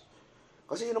pinakamataas.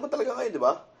 Kasi yun naman talaga ngayon, di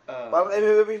ba? Parang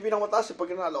MMFF yung pinakamataas, pag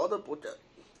nanalo ko doon, putya.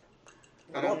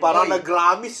 Parang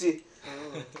nag-Grammys eh.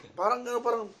 Parang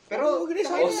pero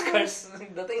Oscars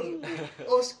dating.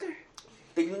 Oscar.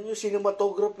 Tingnan nyo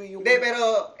cinematography yung... Hindi,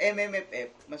 pero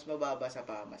MMFF, mas mababa sa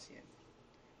PAMAS yan.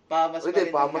 PAMAS pa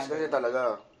rin. PAMAS kasi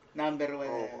talaga. Number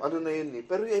 1. Ano na yun eh.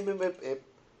 Pero yung MMFF,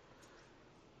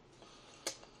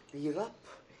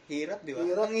 hirap, di ba?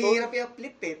 Hirap ang to. hirap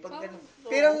i-flip eh. Pag ganun.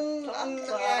 Pero ang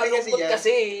nangyari kasi dyan...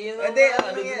 kasi. Hindi,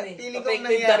 feeling ko ang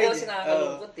nangyari dyan.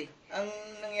 Ang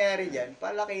nangyari dyan,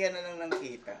 palakihan na lang ng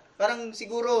kita. Parang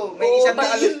siguro may isang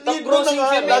top grossing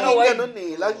film na laging award. ganun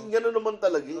eh. Laging ganun naman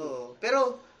talaga eh.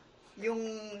 Pero, yung...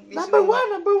 Number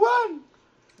one!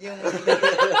 Yung...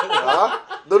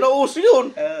 Doon na uso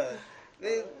yun.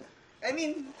 I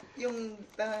mean, yung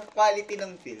quality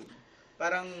ng film,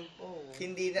 parang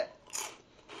hindi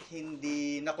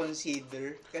na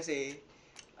consider kasi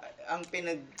ang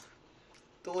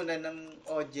pinagtuunan ng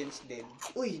audience din.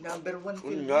 Uy, number 1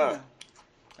 film na.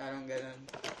 Parang ganun.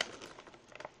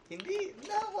 Hindi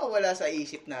nawawala sa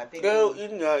isip natin. Pero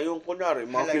yun nga, yung kunwari,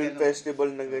 mga film festival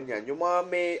na ganyan, yung mga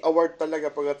may award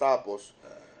talaga pagkatapos,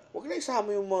 huwag na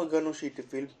isama yung mga ganong city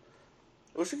film.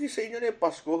 O sige, sa inyo na yung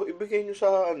Pasko, ibigay nyo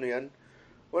sa yan.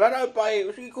 Wala na pa eh.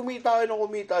 Sige, kumita kayo ng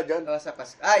kumita dyan. Sa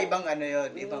Pasko. Ibang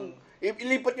yun. Ibang...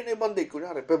 Ilipat nyo na ibang date.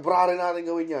 Kunyari, February natin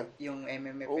gawin yan. Yung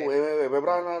MMFF. Oo,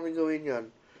 February natin gawin yan.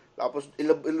 Tapos,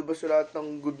 ilabas yung lahat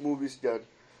ng good movies dyan.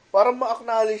 Para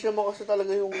ma-acknowledge naman kasi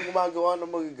talaga yung gumagawa ng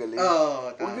magagaling.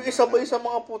 Tama. Huwag yung isabay sa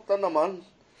mga puta naman.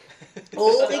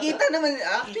 Oo, kikita naman.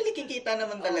 Actually, kikita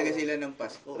naman talaga sila ng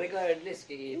Pasko. Regardless,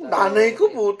 kikita. Nanay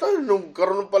ko, puta. Nung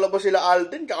karoon pa ba sila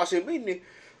Alden, tsaka si Maine eh.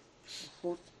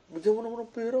 Bigyan mo naman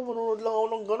ng pera, manonood lang ako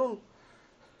ng ganun.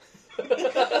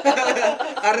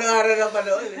 Araw-araw na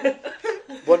panood eh.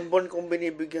 Buwan-buwan kong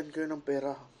binibigyan kayo ng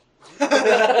pera.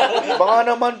 Baka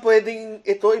naman pwedeng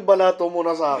ito, ibalato mo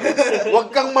na sa akin.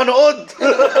 Huwag kang manood!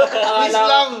 Please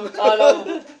lang! Alam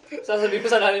mo, sasabihin ko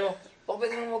sa nanay mo,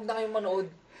 pwede naman huwag na kayong manood.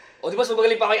 O di ba,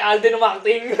 sumagaling pa kay Alden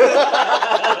umacting?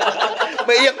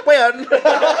 May iyak pa yan.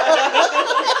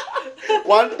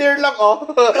 One tear lang,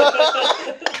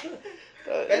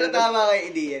 Pero tama kay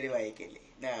ideya ni Michael eh.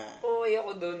 Okay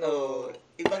ako dun,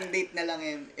 Ibang date na lang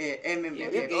yung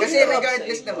MMFF. Yung Kasi hirap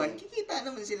regardless sa naman, kikita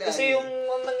naman sila. Kasi yung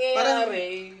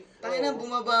nangyayari, Tangina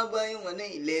bumababa yung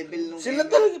level ng Sila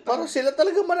talaga, parang sila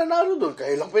talaga mananalo doon.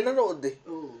 Kayo lang pinanood eh.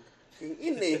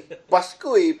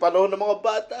 Pasko eh, panahon ng mga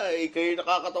bata eh. Kayo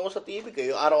nakakatawa sa TV,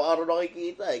 kayo araw-araw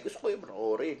nakikita eh. Gusto ko yung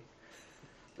manoorin.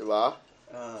 Diba?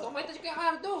 kumay ito si Kuya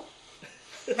Cardo.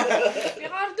 Kuya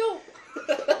Cardo!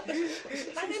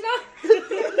 Tangina!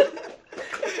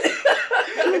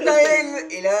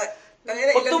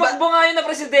 Pag tumakbo nga yun na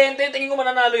presidente, tingin ko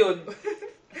mananalo yun.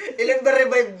 Ilan ba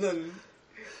revive nun?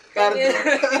 Cardo.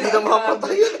 Hindi na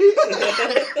mapatay.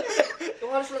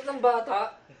 Yung halos lahat ng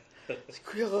bata. Si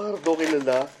Kuya Cardo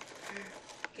kilala.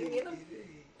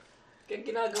 Kaya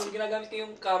ginagamit ko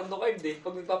yung Cardo card eh.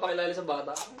 Pag magpapakilala sa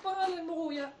bata, ang pangalan mo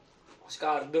kuya? Ako si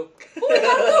Cardo. Oh,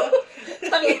 Cardo!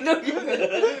 Tangino yun.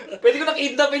 Pwede ko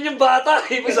nakidnapin yung bata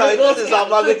eh.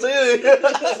 Sasama agad sa'yo eh.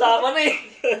 Sasama na eh.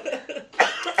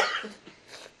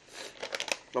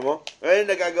 Alam mo? Eh,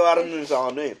 nagagawa rin nun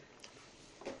sa ano eh.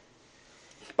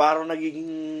 Parang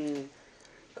nagiging...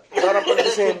 Parang pag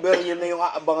December, yun na yung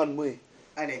aabangan mo eh.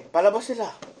 Ano eh? Palabas sila.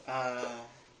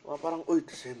 Parang, uy,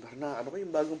 December na. Ano ba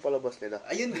yung bagong palabas nila?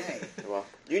 Ayun nga eh. Diba?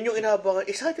 Yun yung inaabangan.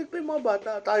 Excited pa yung mga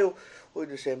bata. Tayo, uy,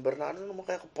 December na. Ano naman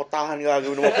kaya kapotahan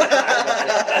gagawin naman?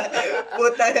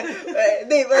 Puta.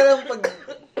 Hindi, parang pag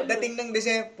dating ng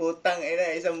December, putang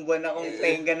ina, isang buwan akong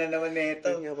tenga na naman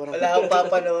nito. Wala akong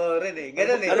papanoorin eh.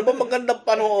 Ganun eh. Ano ba magandang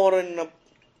panoorin na...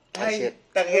 Ay,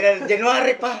 tangina,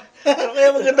 January pa. Ano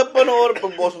kaya magandang panoorin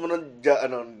pag bukas mo ng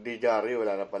diaryo,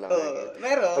 wala na pala.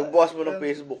 Meron. Pag bukas mo ng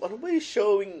Facebook, ano ba yung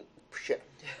showing... Shit.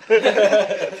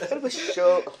 Ano ba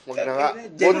show? Wag na nga.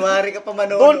 January ka pa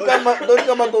manonood. Doon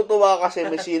ka matutuwa kasi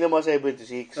may Cinema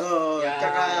 76.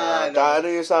 Tsaka ano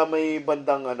yung sa may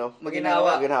bandang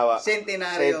Maginawa.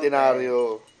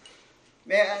 Centenario.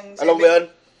 Alam mo yun?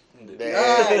 Hindi.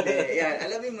 Yan,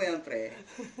 alamin mo yan, pre.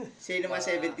 Cinema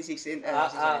 76 in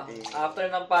After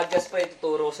ng podcast, pre,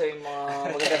 tuturo sa yung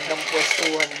mga magagandang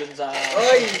pwestuhan dun sa...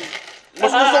 Oy!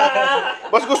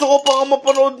 Mas gusto ko pa nga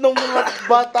mapanood ng mga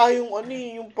bata yung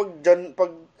yung pag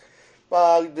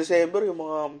December, yung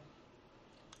mga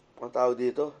tao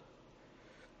dito.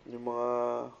 Yung mga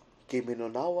Kimi no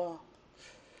Nawa.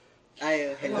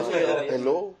 Ay, hello.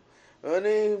 Hello. Ano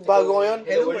yung bago ngayon?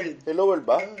 Hello World. Hello World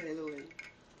ba? Hello World.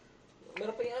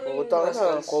 Meron pa yung Pumunta ka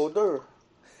na, coder.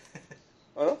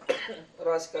 Ano?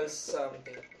 Rascals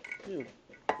something.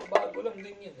 Bago lang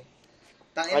din yun eh.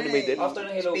 Animated? After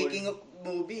ng Hello Speaking of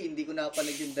movie, hindi ko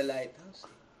napanood yung The Lighthouse.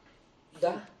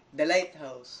 The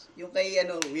Lighthouse. Yung kay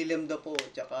William Dafoe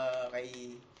tsaka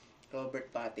kay Robert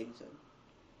Pattinson.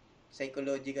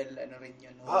 Psychological rin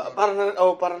yun.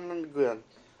 Parang nandito yan.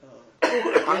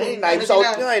 Knives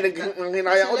Out nga eh.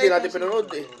 Nanghinaya ko, di natin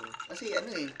pinanood eh. Kasi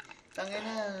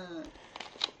tangina.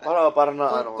 Parang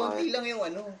na konti lang yung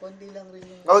konti lang rin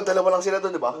yung... dalawa lang sila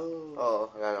doon, di ba?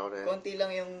 Oo, kaya ko na yun. Konti lang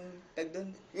yung tag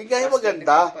doon. Yung gaya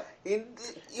maganda,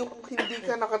 hindi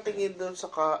ka nakatingin doon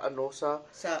sa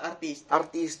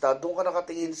artista, doon ka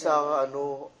nakatingin sa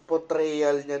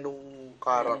portrayal niya nung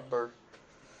character.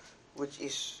 Which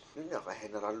is, yun nga, kay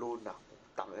General Luna.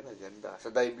 Tangina, ganda. Sa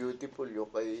Die Beautiful,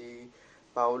 yung kay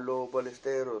Paolo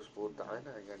Ballesteros, puta ka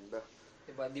na, ganda.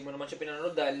 Diba, hindi mo naman siya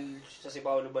pinanood dahil si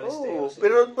Paolo Ballesteros.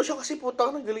 Pinanood mo siya kasi puta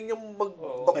ka na, galing niyang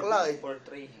magbakla eh.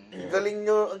 Portray. Galing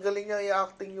niya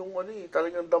i-acting yung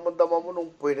talagang damang-dama mo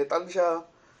nung puwetan siya.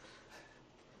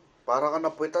 Para ka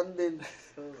napuwetan din.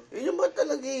 Yun yung ba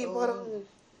talaga eh, parang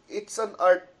it's an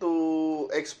art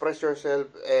to express yourself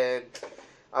and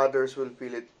others will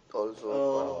feel it also.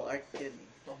 Art yun.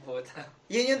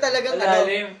 Yun yung talagang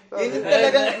Alalim. Yun yung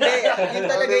talagang, yun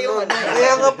talaga yung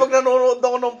Kaya nga pag nanonood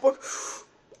ako ng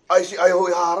ayaw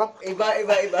iharap. Iba.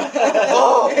 Iba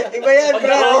yan, Pag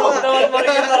bro. nararamdaman mo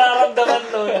rin yung nararamdaman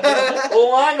nun. Oo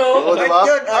nga, no?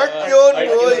 Art yun.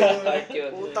 Art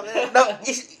yun. Putang ina.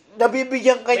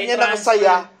 Nabibigyan kanya ng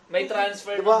saya. May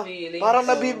transfer Diba? ng feelings. Parang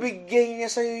nabibigyan niya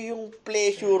sa'yo yung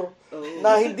pleasure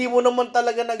na hindi mo naman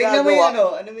talaga Tingnan mo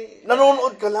nagagawa. yun,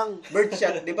 Nanonood ka lang.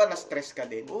 Birdshot, di ba na-stress ka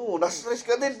din? Oo, na-stress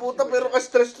ka din, puta, pero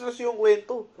ka-stress yung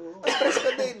kwento. Na-stress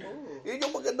ka din. Yun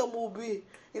yung magandang movie.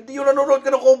 Hindi yung nanonood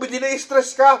ka ng comedy na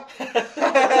i-stress ka.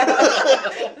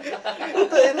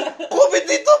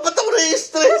 Comedy dito, ba't ako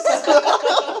na-stress?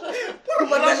 Puro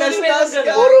madalastas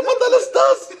ka. Puro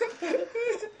madalastas.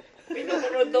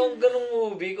 Pinapanood akong ganong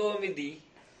movie, comedy.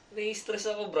 Nai-stress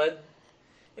ako, Brad.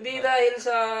 Hindi dahil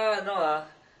sa,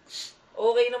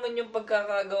 okay naman yung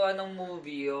pagkakagawa ng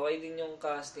movie, okay din yung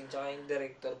casting, tsaka yung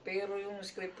director. Pero yung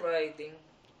script writing,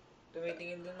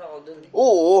 tumitingin din ako dun.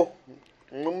 Oo.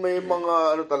 May mga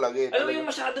ano talaga eh. Alam mo yung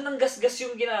masyado ng gas-gas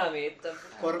yung ginamit.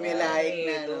 Formulaic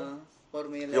na, no?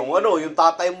 Formulaic. Yung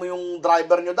tatay mo yung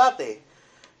driver nyo dati.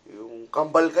 Yung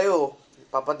kambal kayo,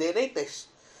 papa-DNA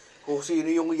test. Kung sino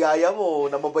yung yaya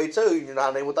mo na mabait sa'yo, yung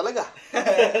nanay mo talaga.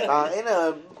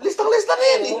 Listang-lista na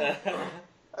yan eh.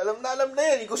 Alam na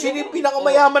yan. Kung sino yung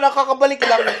pinakamayaman na kakabalik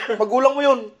lang, magulang mo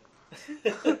yun.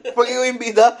 Pag ikaw yung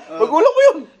bida, magulang mo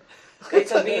yun. Kahit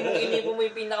sabihin mo, inipo mo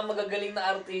yung pinakamagagaling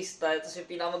na artista, tapos yung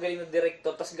pinakamagaling na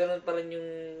director, tapos ganun pa rin yung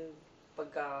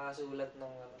pagkakasulat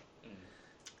ng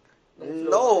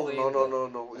No.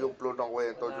 Yung flow ng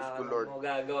kwento, Diyos ko Lord. Ano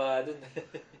magagawa dun.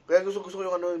 Kaya gusto ko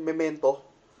yung memento.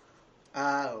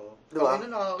 Oo. Diba?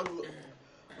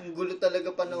 Ang gulo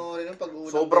talaga panoorin ng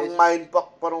pag-uulang. Sobrang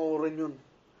mindfuck panoorin yun.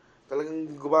 Talagang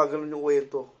gumagano yung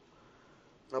kwento.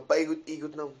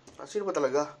 Napaikot-ikot na. Sino ba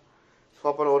talaga?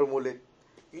 Papanoorin mo ulit.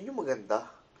 Yun yung maganda.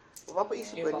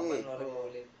 Mapapaisip ka niya eh.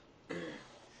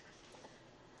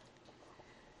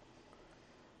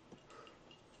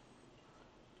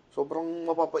 Sobrang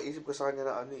mapapaisip ka sa kanya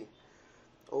na ano eh.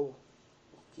 Oh,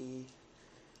 okay.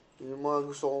 Yung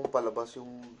mga gusto kong palabas,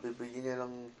 yung bibigyan niya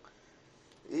ng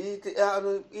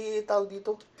tawag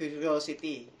dito?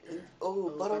 Curiosity.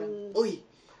 Parang uy!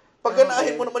 Pag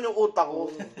ganahin mo naman yung utak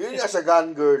ko, yun nga sa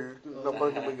Gun Girl.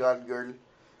 Napanood yung Gun Girl.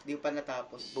 Di pa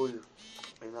natapos. Boy.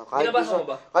 Binabasa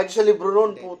mo ba? Kahit sa libro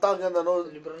nun, puta, ganda nun.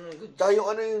 Libro nun, good. Tsaka yung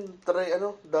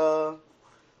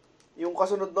yung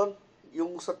kasunod nun,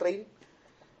 yung sa train.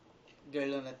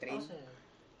 Girl on a Train.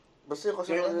 Basta yung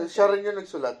kasunod, siya rin yung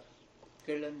nagsulat.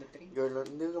 Girl on the Train.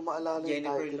 Hindi ko maalala yung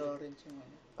Jennifer title. Lawrence yung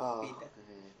Pita.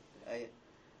 Ayun.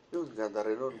 Yun, ganda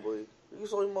rin nun, boy.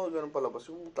 Gusto ko yung mga ganun palabas.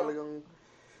 Yung talagang,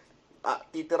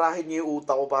 titirahin niya yung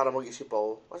utak ko para mag-isip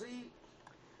ako.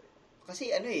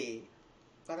 Kasi ano eh,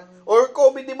 parang... Or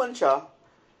comedy man siya,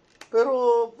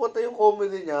 pero puta yung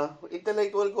comedy niya,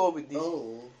 intellectual comedy.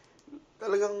 Oo.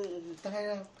 Talagang...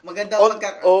 Maganda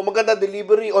maganda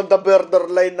delivery on the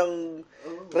borderline ng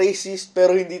racist,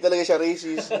 pero hindi talaga siya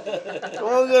racist.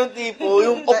 Mga ganun tipo.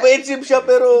 Yung offensive siya,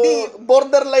 pero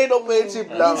borderline offensive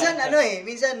lang.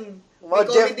 Minsan mga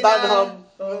Jeff Dunham.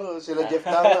 Sila Jeff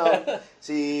Dunham.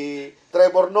 Si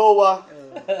Trevor Noah.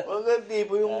 Mga ganun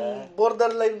tipo. Yung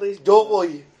borderline racist.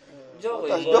 Jokoy.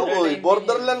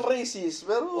 Borderline racist.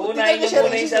 Pero hindi talaga siya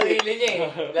racist. Sarili niya eh.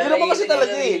 Yun naman kasi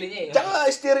talaga eh. Tsaka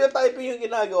stereotyping yung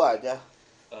ginagawa niya.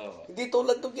 Hindi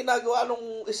tulad nung ginagawa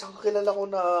nung isang kilala ko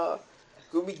na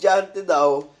komedyante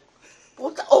daw.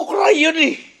 Puta, okray yun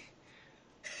eh.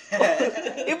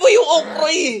 Iba yung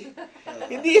okray eh.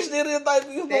 Hindi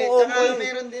stereotyping yung mga okray. Tsaka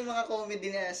meron din mga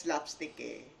comedy na slapstick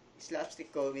eh.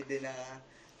 Slapstick comedy na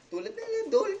tulad na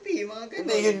Dolphy, mga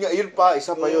ganun. Hindi, yun pa,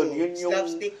 isa pa yun. Yun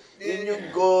slapstick. Yun yung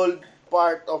gold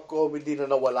part of comedy na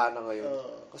nawala na ngayon.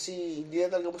 Kasi hindi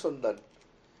na talaga masundan.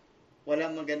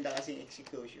 Walang maganda kasing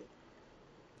execution.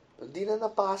 Hindi na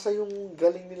napasa yung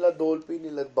galing nila Dolphy,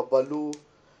 nila Babalu,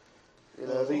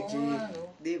 nila Reggie.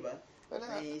 Di ba?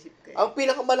 Naisip kayo. Ang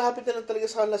pinakamalapit na lang talaga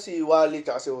sa kanila si Wally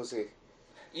tsaka si Jose.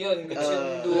 Yun,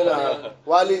 yung duo na.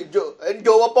 Wally,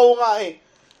 jowa pa ko nga eh.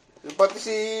 Pati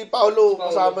si Paolo,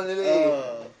 kasama nila eh.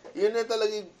 Yun na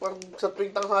talaga, parang sa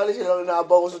tuwing tanghali sila lang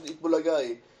naabaw ko sa Itbulaga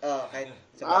eh. Kahit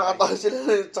nakakatawa sila,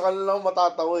 sa kanila lang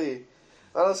matatawa eh.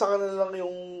 Parang sa kanila lang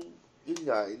yung, yun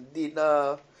nga, hindi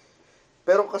na,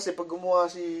 pero kasi pag gumawa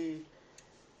si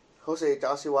Jose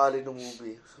tsaka si Wally ng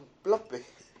movie, flop eh.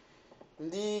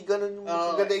 Hindi ganun yung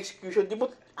ganda execution. Di mo,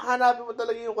 hanapin mo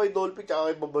talaga yung kay Dolphy tsaka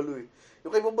kay Babalu eh.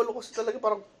 Yung kay Babalu kasi talaga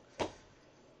parang,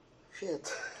 shit.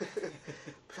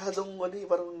 Masyadong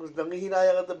parang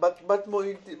nangihinaya ka. Ba't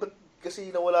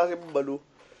kasi nawala si Babalu?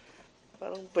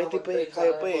 Parang pwede pa eh,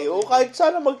 kaya pa eh. O kahit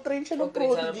sana mag-train siya ng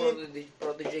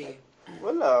prodigy.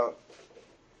 Wala.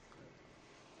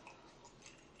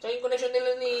 So yung connection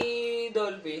nila ni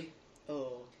Dolphy.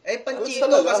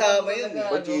 Panchito kasama yun eh.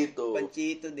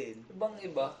 Panchito din.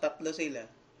 Ibang-iba. Tatlo sila.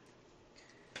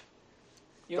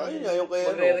 Yung kaya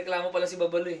magre-reklamo pala si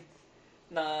Babalu eh.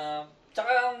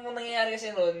 Tsaka ang nangyayari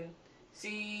kasi nun,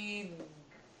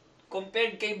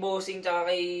 compared kay Bossing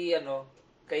tsaka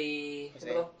kay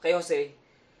Jose.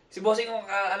 Si Bossing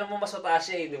mas mataas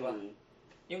siya eh, di ba?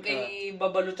 Yung kay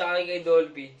Babalu tsaka kay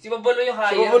Dolphy. Si Babalu yung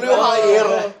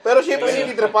higher. Pero siya yung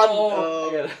pinitrepan.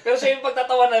 Pero siya yung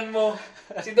pagtatawanan mo.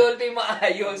 Si Dolphy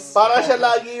maayos. Para siya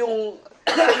lagi yung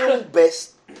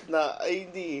best na,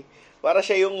 hindi. Para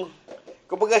siya yung,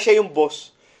 kumbaga siya yung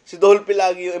boss. Si Dolphy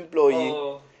lagi yung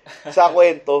employee. Sa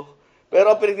kwento.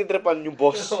 Pero ang pinagtitrepan yung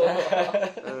boss.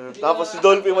 Tapos si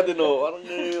Dolphy matino.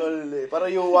 Parang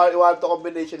yung one to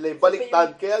combination lang.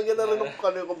 Baliktad. Kaya ganda rin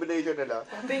yung combination nila.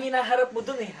 Ano yung hinaharap mo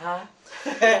dun eh, ha?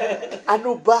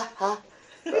 Ano ba, ha?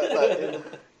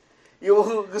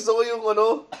 Yung, gusto ko yung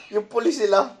ano, yung pulis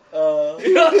sila.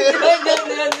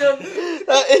 Yun.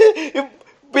 Yung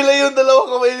pila yung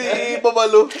dalawa kamay ni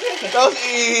Pamalo. Tapos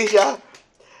iihi siya.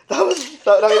 Tapos,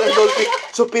 nakita ng Dolphy,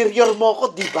 superior mo ko,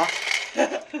 di ba?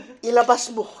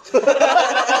 Ilabas mo.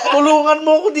 Tulungan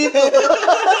mo ko dito.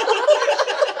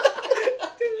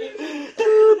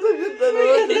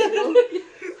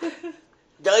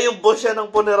 Tsaka yung boss siya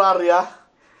ng punerarya.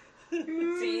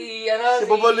 Si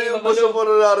Pamalo yung boss ng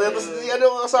punerarya. Tapos ano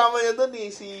yung kasama niya doon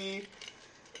eh,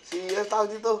 ano tawag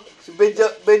dito? Si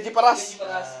Benji Paras.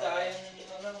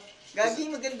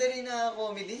 Gagi, maganda rin na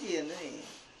comedy si ano eh.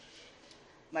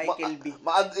 Michael B.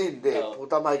 Hindi.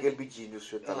 Puta, Michael B.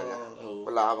 Genius yun talaga.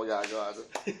 Wala ka magagawa doon.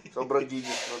 Sobrang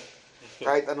genius nun.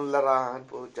 Kahit anong larangan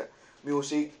po.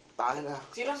 Music, tahan na.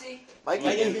 Sino si?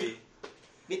 Michael B.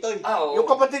 Bitoy. Oo. Yung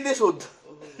kapatid ni Sud.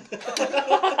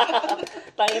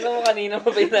 Tangin mo kanina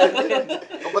mo ba yun?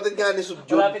 Kapatid nga ni Sud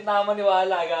yun. Malapit na ako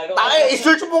maniwala. Gago.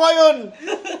 I-search mo ngayon!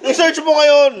 I-search mo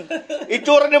ngayon!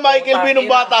 Itsura ni Michael B.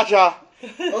 nung bata siya.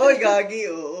 Oy,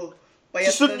 gagi, oo. Si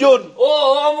Sud yun.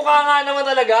 Oo, kamukha nga naman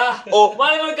talaga. Oh,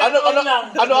 Malamang magkakaroon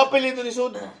lang. Ano apelido ni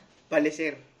Sud?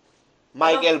 Paliser.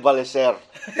 Michael Baleser.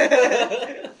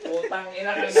 Putang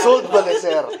ina ka. Sud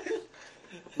Baleser.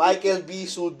 Michael B.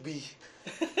 Sud B.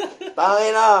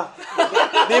 Tangin na.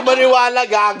 Di maniwala,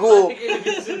 gago.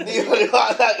 Di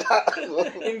maniwala, gago.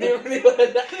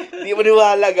 Di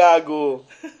maniwala, gago.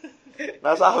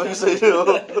 Nasabi sa iyo.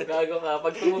 Gago nga,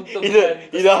 pag tumugtog yan.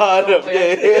 Hinahanap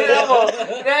niya eh. Hinahanap mo.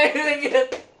 Hinahanap yan.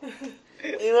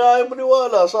 Hinahanap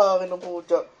maniwala sa akin ng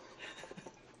putya.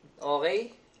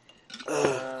 Okay.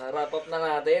 Wrap up na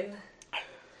natin.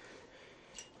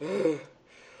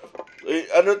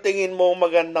 Ano tingin mo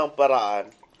magandang paraan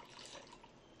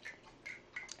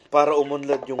para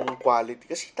umunlad yung quality?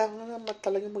 Kasi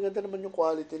talagang maganda naman yung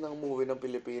quality ng movie ng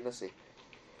Pilipinas eh.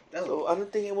 So, ano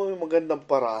tingin mo yung magandang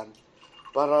paraan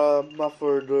para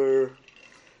ma-further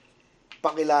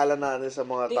pakilala natin sa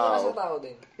mga Hindi tao? naman sa tao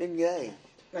din. Yun nga eh.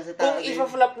 Kung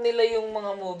ipa-flop nila yung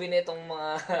mga movie nitong mga...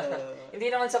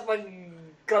 hindi naman sa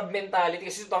crab mentality.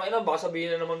 Kasi tangina, baka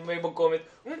sabihin na naman may mag-comment,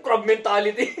 crab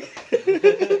mentality.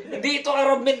 Hindi ito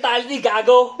crab mentality,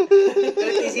 gago.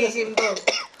 Criticism to.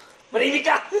 Marinig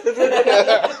ka!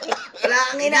 Wala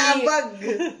kang inaambag.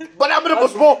 Bala mo na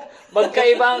boss mo!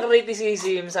 Magkaiba ang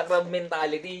criticism sa crab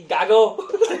mentality, gago.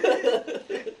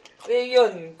 Kaya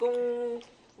yun, kung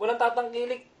walang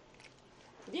tatangkilik,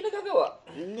 hindi nagagawa.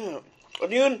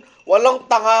 Ano yun? Walang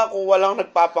tanga kung walang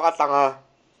nagpapakatanga.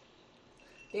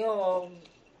 Tingnan mo,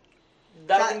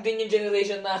 darating din yung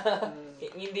generation na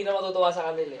hindi na matutuwa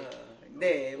sa kanila eh.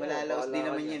 Hindi, malalaos din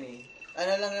naman yan eh.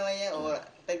 Ano lang naman yan, o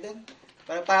tagdan,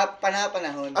 parang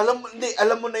panahon.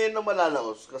 Alam mo na yun na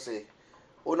malalaos kasi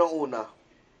unang-una,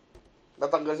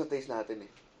 natanggal sa taste natin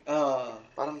eh.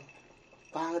 Parang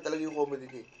pangit talaga yung comedy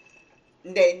niya eh.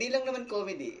 Hindi lang naman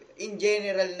comedy. In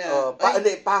general na.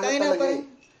 Pangit talaga eh.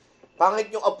 Pangit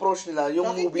yung approach nila, yung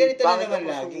movie. Ganito na naman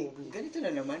lagi. Ganito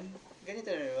na naman.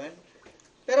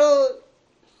 Pero,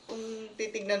 kung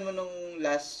titignan mo nung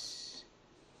last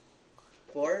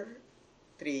 3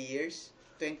 years,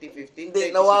 2015, Hindi,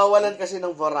 nawawalan kasi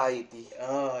ng variety.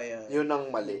 Yeah. Yun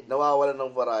ang mali. Nawawalan ng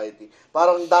variety.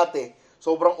 Parang dati,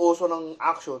 sobrang uso ng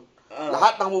action.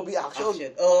 Lahat ng movie action.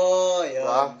 Yeah.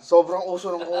 Diba? Sobrang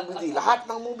uso ng comedy. Lahat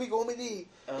ng movie comedy.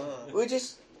 Which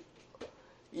is,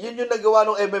 yun yung nagawa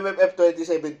ng MMFF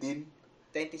 2017.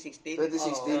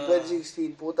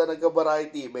 2016, puta,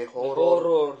 nagka-variety. May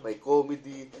horror, may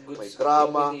comedy, may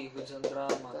drama. Goods and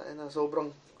drama.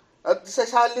 Sobrang... At sa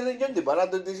Sally rin yun, di ba?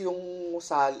 Nandun din yung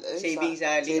Saving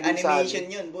Sally. Animation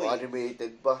yun, boy.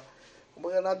 Animated pa.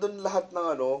 Kumbaga, nandun lahat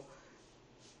ng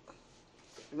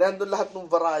nandun lahat ng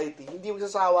variety. Hindi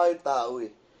magsasawa yung tao eh.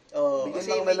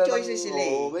 Kasi may choices sila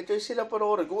eh. May choice sila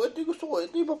panoorin. Kung ito yung gusto ko,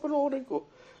 ito yung papanoorin ko.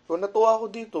 Kung natuwa ko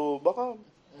dito, baka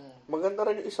maganda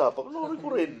rin yung isa, papanoorin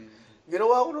ko rin.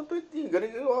 Ginawa ko noong 2017.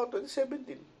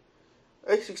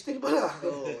 Ay, 16 pala.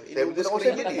 17 ako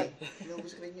 17.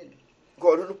 Inubos ko rin yun.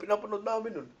 Kung ano nung pinapanood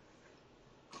namin nun.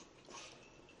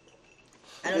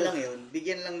 Ano lang yun,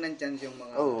 bigyan lang ng chance yung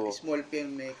mga small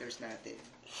filmmakers natin.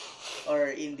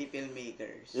 Or indie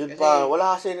filmmakers. Yun pa,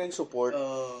 wala kasi ng support.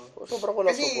 Sobrang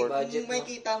walang support. Kasi kung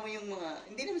makikita mo yung mga,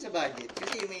 hindi naman sa budget,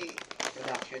 kasi may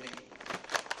production eh.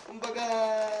 Kumbaga,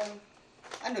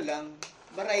 ano lang,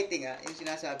 variety nga, yung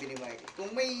sinasabi ni Mike.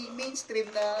 Kung may mainstream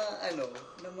na,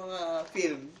 na mga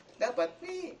film, dapat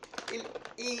may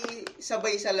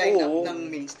isabay sa lineup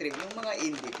ng mainstream, yung mga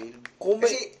indie film.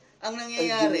 Kasi, ang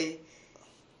nangyayari,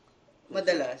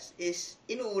 madalas, is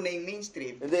inuuna yung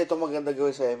mainstream. Hindi, ito maganda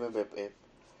gawin sa MMFF.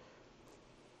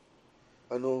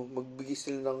 magbigay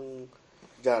sila ng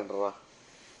genre.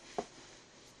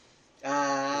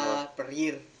 Per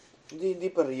year. Hindi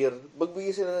per year.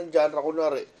 Magbigay sila ng genre.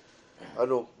 Kunwari,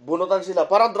 bunutan sila.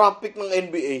 Parang draft pick ng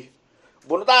NBA.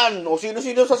 Bunutan! O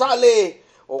sino-sino sasali.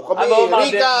 O kami,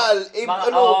 Rical,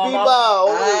 Viva.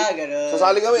 Ganun.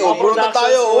 Sasali kami. O, bunutan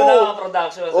tayo.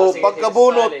 O,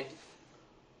 pagkabunot.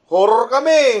 Horror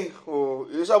kami. O,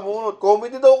 isa bunot.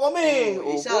 Comedy daw kami.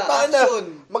 O, Isa, na.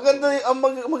 action.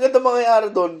 Maganda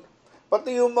mangyayari doon.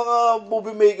 Pati yung mga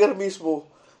movie maker mismo.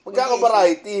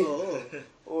 Magkaka-variety.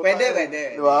 Oo. Pwede.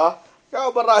 Di ba?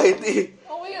 Magkaka-variety.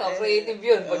 Okay, creative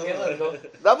yun. Pag gano'n, no?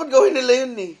 Dapat gawin nila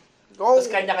yun eh. Tapos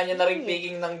kanya-kanya na rin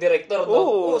picking ng director,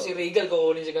 no? Si Regal,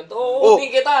 kukunin siya ganito.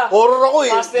 Hindi kita. Horror ako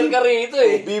eh. Master ka rito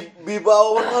eh. Biba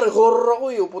ako nga rin. Horror ako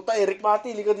eh. Puta, Eric Mati,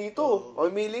 ka dito.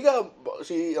 Mamili ka.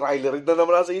 Si Riley Reid na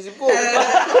naman nasa isip ko.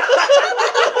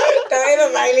 Tangay na,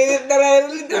 Riley Reid.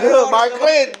 Mark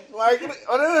Reid.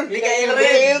 Ano yun?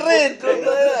 Mikael Reid.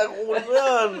 Kukunin mo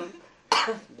yan.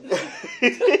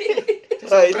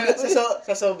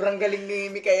 Sa sobrang galing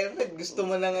ni Mikael Reid, gusto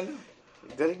mo ng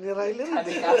Galing ni Riley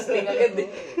Reid. Casting agad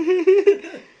eh.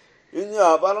 Yun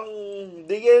nga, parang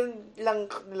digyan lang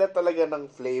nila talaga ng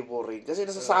flavoring. Kasi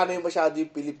nasasanay masyado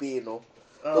yung Pilipino.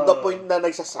 To the point na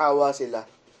nagsasawa sila.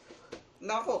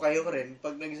 Nako, kayo rin.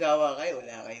 Pag nagsawa kayo,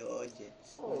 wala kayo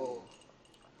audience. Oo.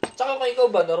 Tsaka kung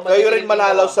ikaw ba, normal? Kayo rin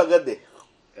malalaw sagad eh.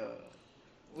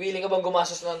 Willing ka bang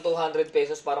gumastos ng 200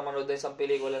 pesos para manood ng isang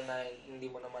pelikula na hindi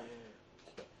mo naman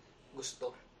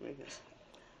gusto?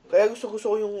 Kaya gusto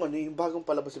ko yung bagong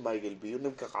palabas si Michael B. Yung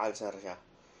nagka-cancer siya.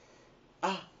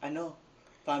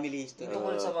 Family history.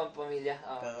 Tungkol sa pamilya.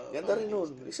 Ganda rin nun.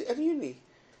 Kasi yun eh.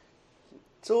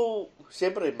 So,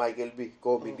 siyempre, Michael B.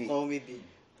 Comedy.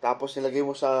 Tapos nilagay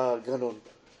mo sa ganun.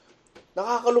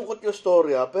 Nakakalungkot yung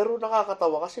storya, pero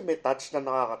nakakatawa kasi may touch na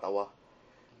nakakatawa.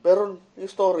 Pero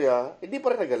yung storya, hindi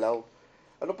pa rin nagalaw.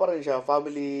 Ano pa rin siya?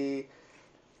 Family...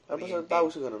 Ano sa tawag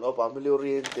sa ganun? Family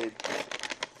oriented.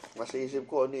 Nasa isip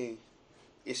ko,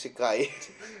 isekai.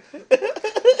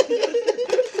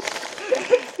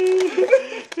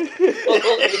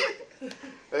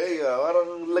 Okay. Parang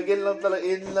lagyan lang talaga,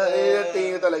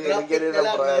 tingin talaga, lagyan nila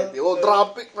ng variety.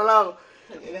 Drop pick na lang.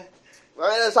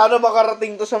 Sana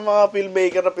makarating to sa mga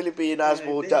filmmaker na Pilipinas,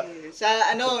 pucha. Sa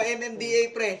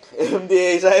MMDA, pre.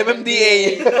 Sa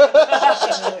MMDA.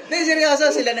 Hindi,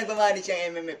 seryoso, sila nagmamanage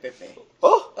yung MMFF.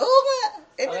 Oh? Oo nga.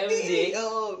 MMDA?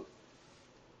 Oo.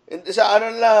 Sa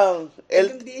lang,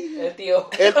 LTO.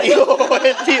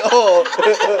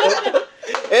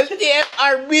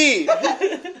 LTFRB.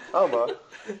 Ba?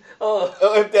 Oo.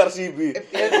 MTRCB.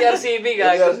 LTRCB,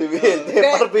 gago.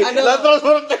 LTFRB.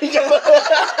 Na-transportation.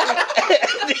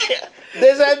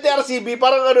 Dahil sa MTRCB,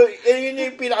 parang yun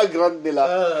yung pinaka-grand nila.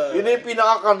 Yun yung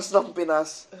pinaka-cons ng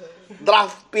Pinas.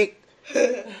 Draft pick.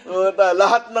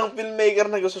 Lahat ng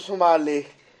filmmaker na gusto sumali,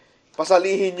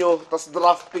 pasalihin nyo, tas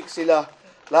draft pick sila.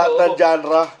 Lahat ng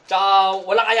genre. Tsaka,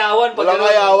 walang ayawan. Walang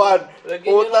ayawan.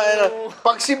 Puta,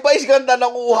 pag si Vice ganda,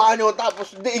 nakuha nyo,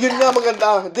 tapos, yun nga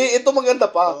maganda. Ito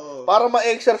maganda pa. Para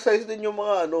ma-exercise din yung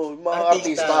mga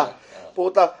artista.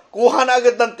 Puta, kuha na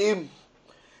agad ng team.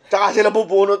 Tsaka sila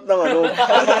bubunot ng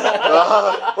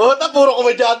Puta, puro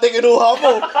komedyante kinuha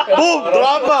mo. Boom!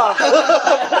 Drama!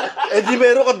 Di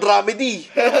meron ka dramedy.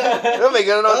 May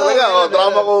gano'n naman talaga.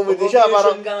 Drama comedy siya.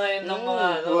 Parang, ka ngayon ng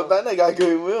mga puta na,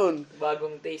 gagawin mo yun.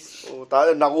 bagong taste.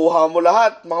 Puta, nakuha mo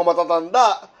lahat. Mga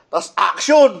matatanda. Tas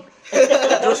action!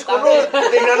 Diyos ko nun.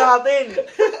 Tingnan natin.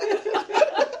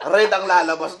 Red ang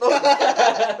lalabas nun.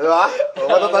 Diba?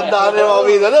 Matatanda na yung mga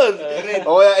mina nun.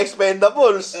 O kaya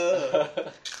Expendables.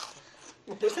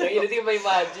 Hindi ko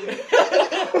ma-imagine.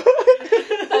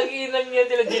 Tanginan niya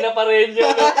sila, Gina Pareño.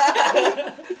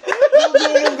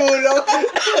 Gulong-gulong.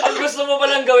 Ang gusto mo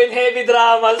palang gawin, heavy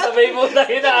drama. Sabay mo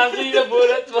tayo na actually na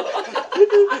bulat mo.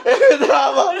 Heavy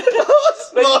drama.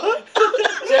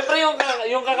 Siyempre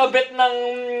yung kakabit ng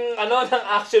ng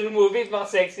action movie,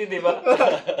 mga sexy, di ba?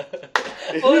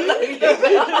 Putang ina.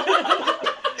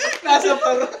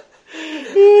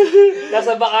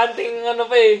 Nasa bakanting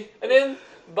pa eh. Ano yun?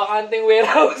 Bakanting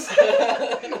warehouse.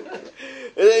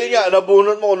 Yun nga,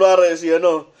 nabunot mo kunwari si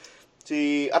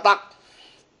Attack.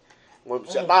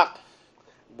 Si Attack.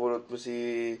 Bunot mo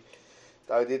si...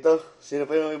 Tawag dito. Sino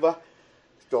pa yung iba?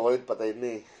 Chocolate patay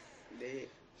na eh.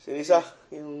 Sino isa?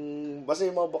 Basta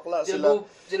yung mga bakla. Sila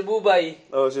Bubay.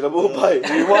 Sila Bubay.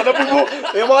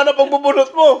 Yung mga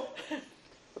napagbubunot mo.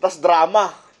 Tapos drama.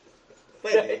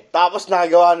 Pwede. Tapos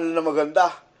nagawa nila na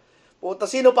maganda. Puta,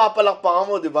 sino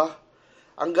papalakpakan mo, di ba?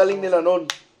 Ang galing nila nun.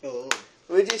 Oo.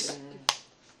 Which is,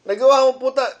 nagawa mo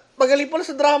puta, magaling pala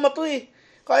sa drama to eh.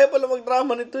 Kaya pala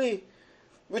mag-drama nito eh.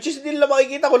 Which is, hindi nila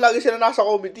makikita kung lagi sila nasa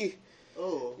comedy.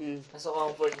 Oo. Nasa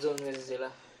comfort zone kasi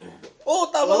sila.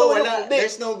 Tama Oo, naman. wala. Hindi.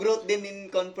 There's no growth din in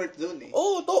comfort zone eh.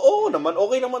 Oo naman.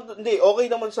 Okay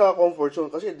naman sa comfort zone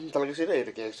kasi talaga sila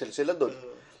nag-excel sila doon.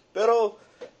 Pero,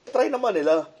 try naman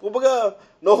nila. Kumbaga,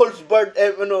 no holds barred,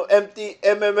 empty,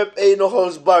 MMFA, no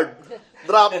holds barred.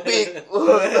 Drop pick.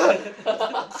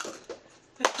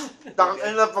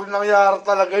 Tangina, pag nangyari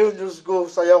talaga yun, Diyos ko,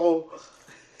 saya ko.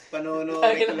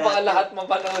 Kaya baka lahat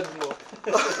mapanood mo.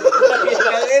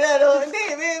 Hindi,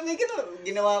 may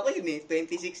ginawa ko yun eh,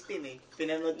 2016 eh.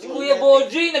 Pinanood Si ko. Kuya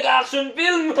Boji, nag-action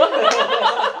film.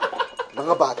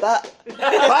 Mga bata.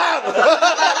 Bam!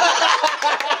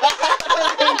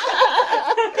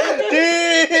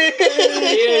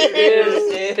 Cheers, cheers,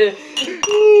 cheers.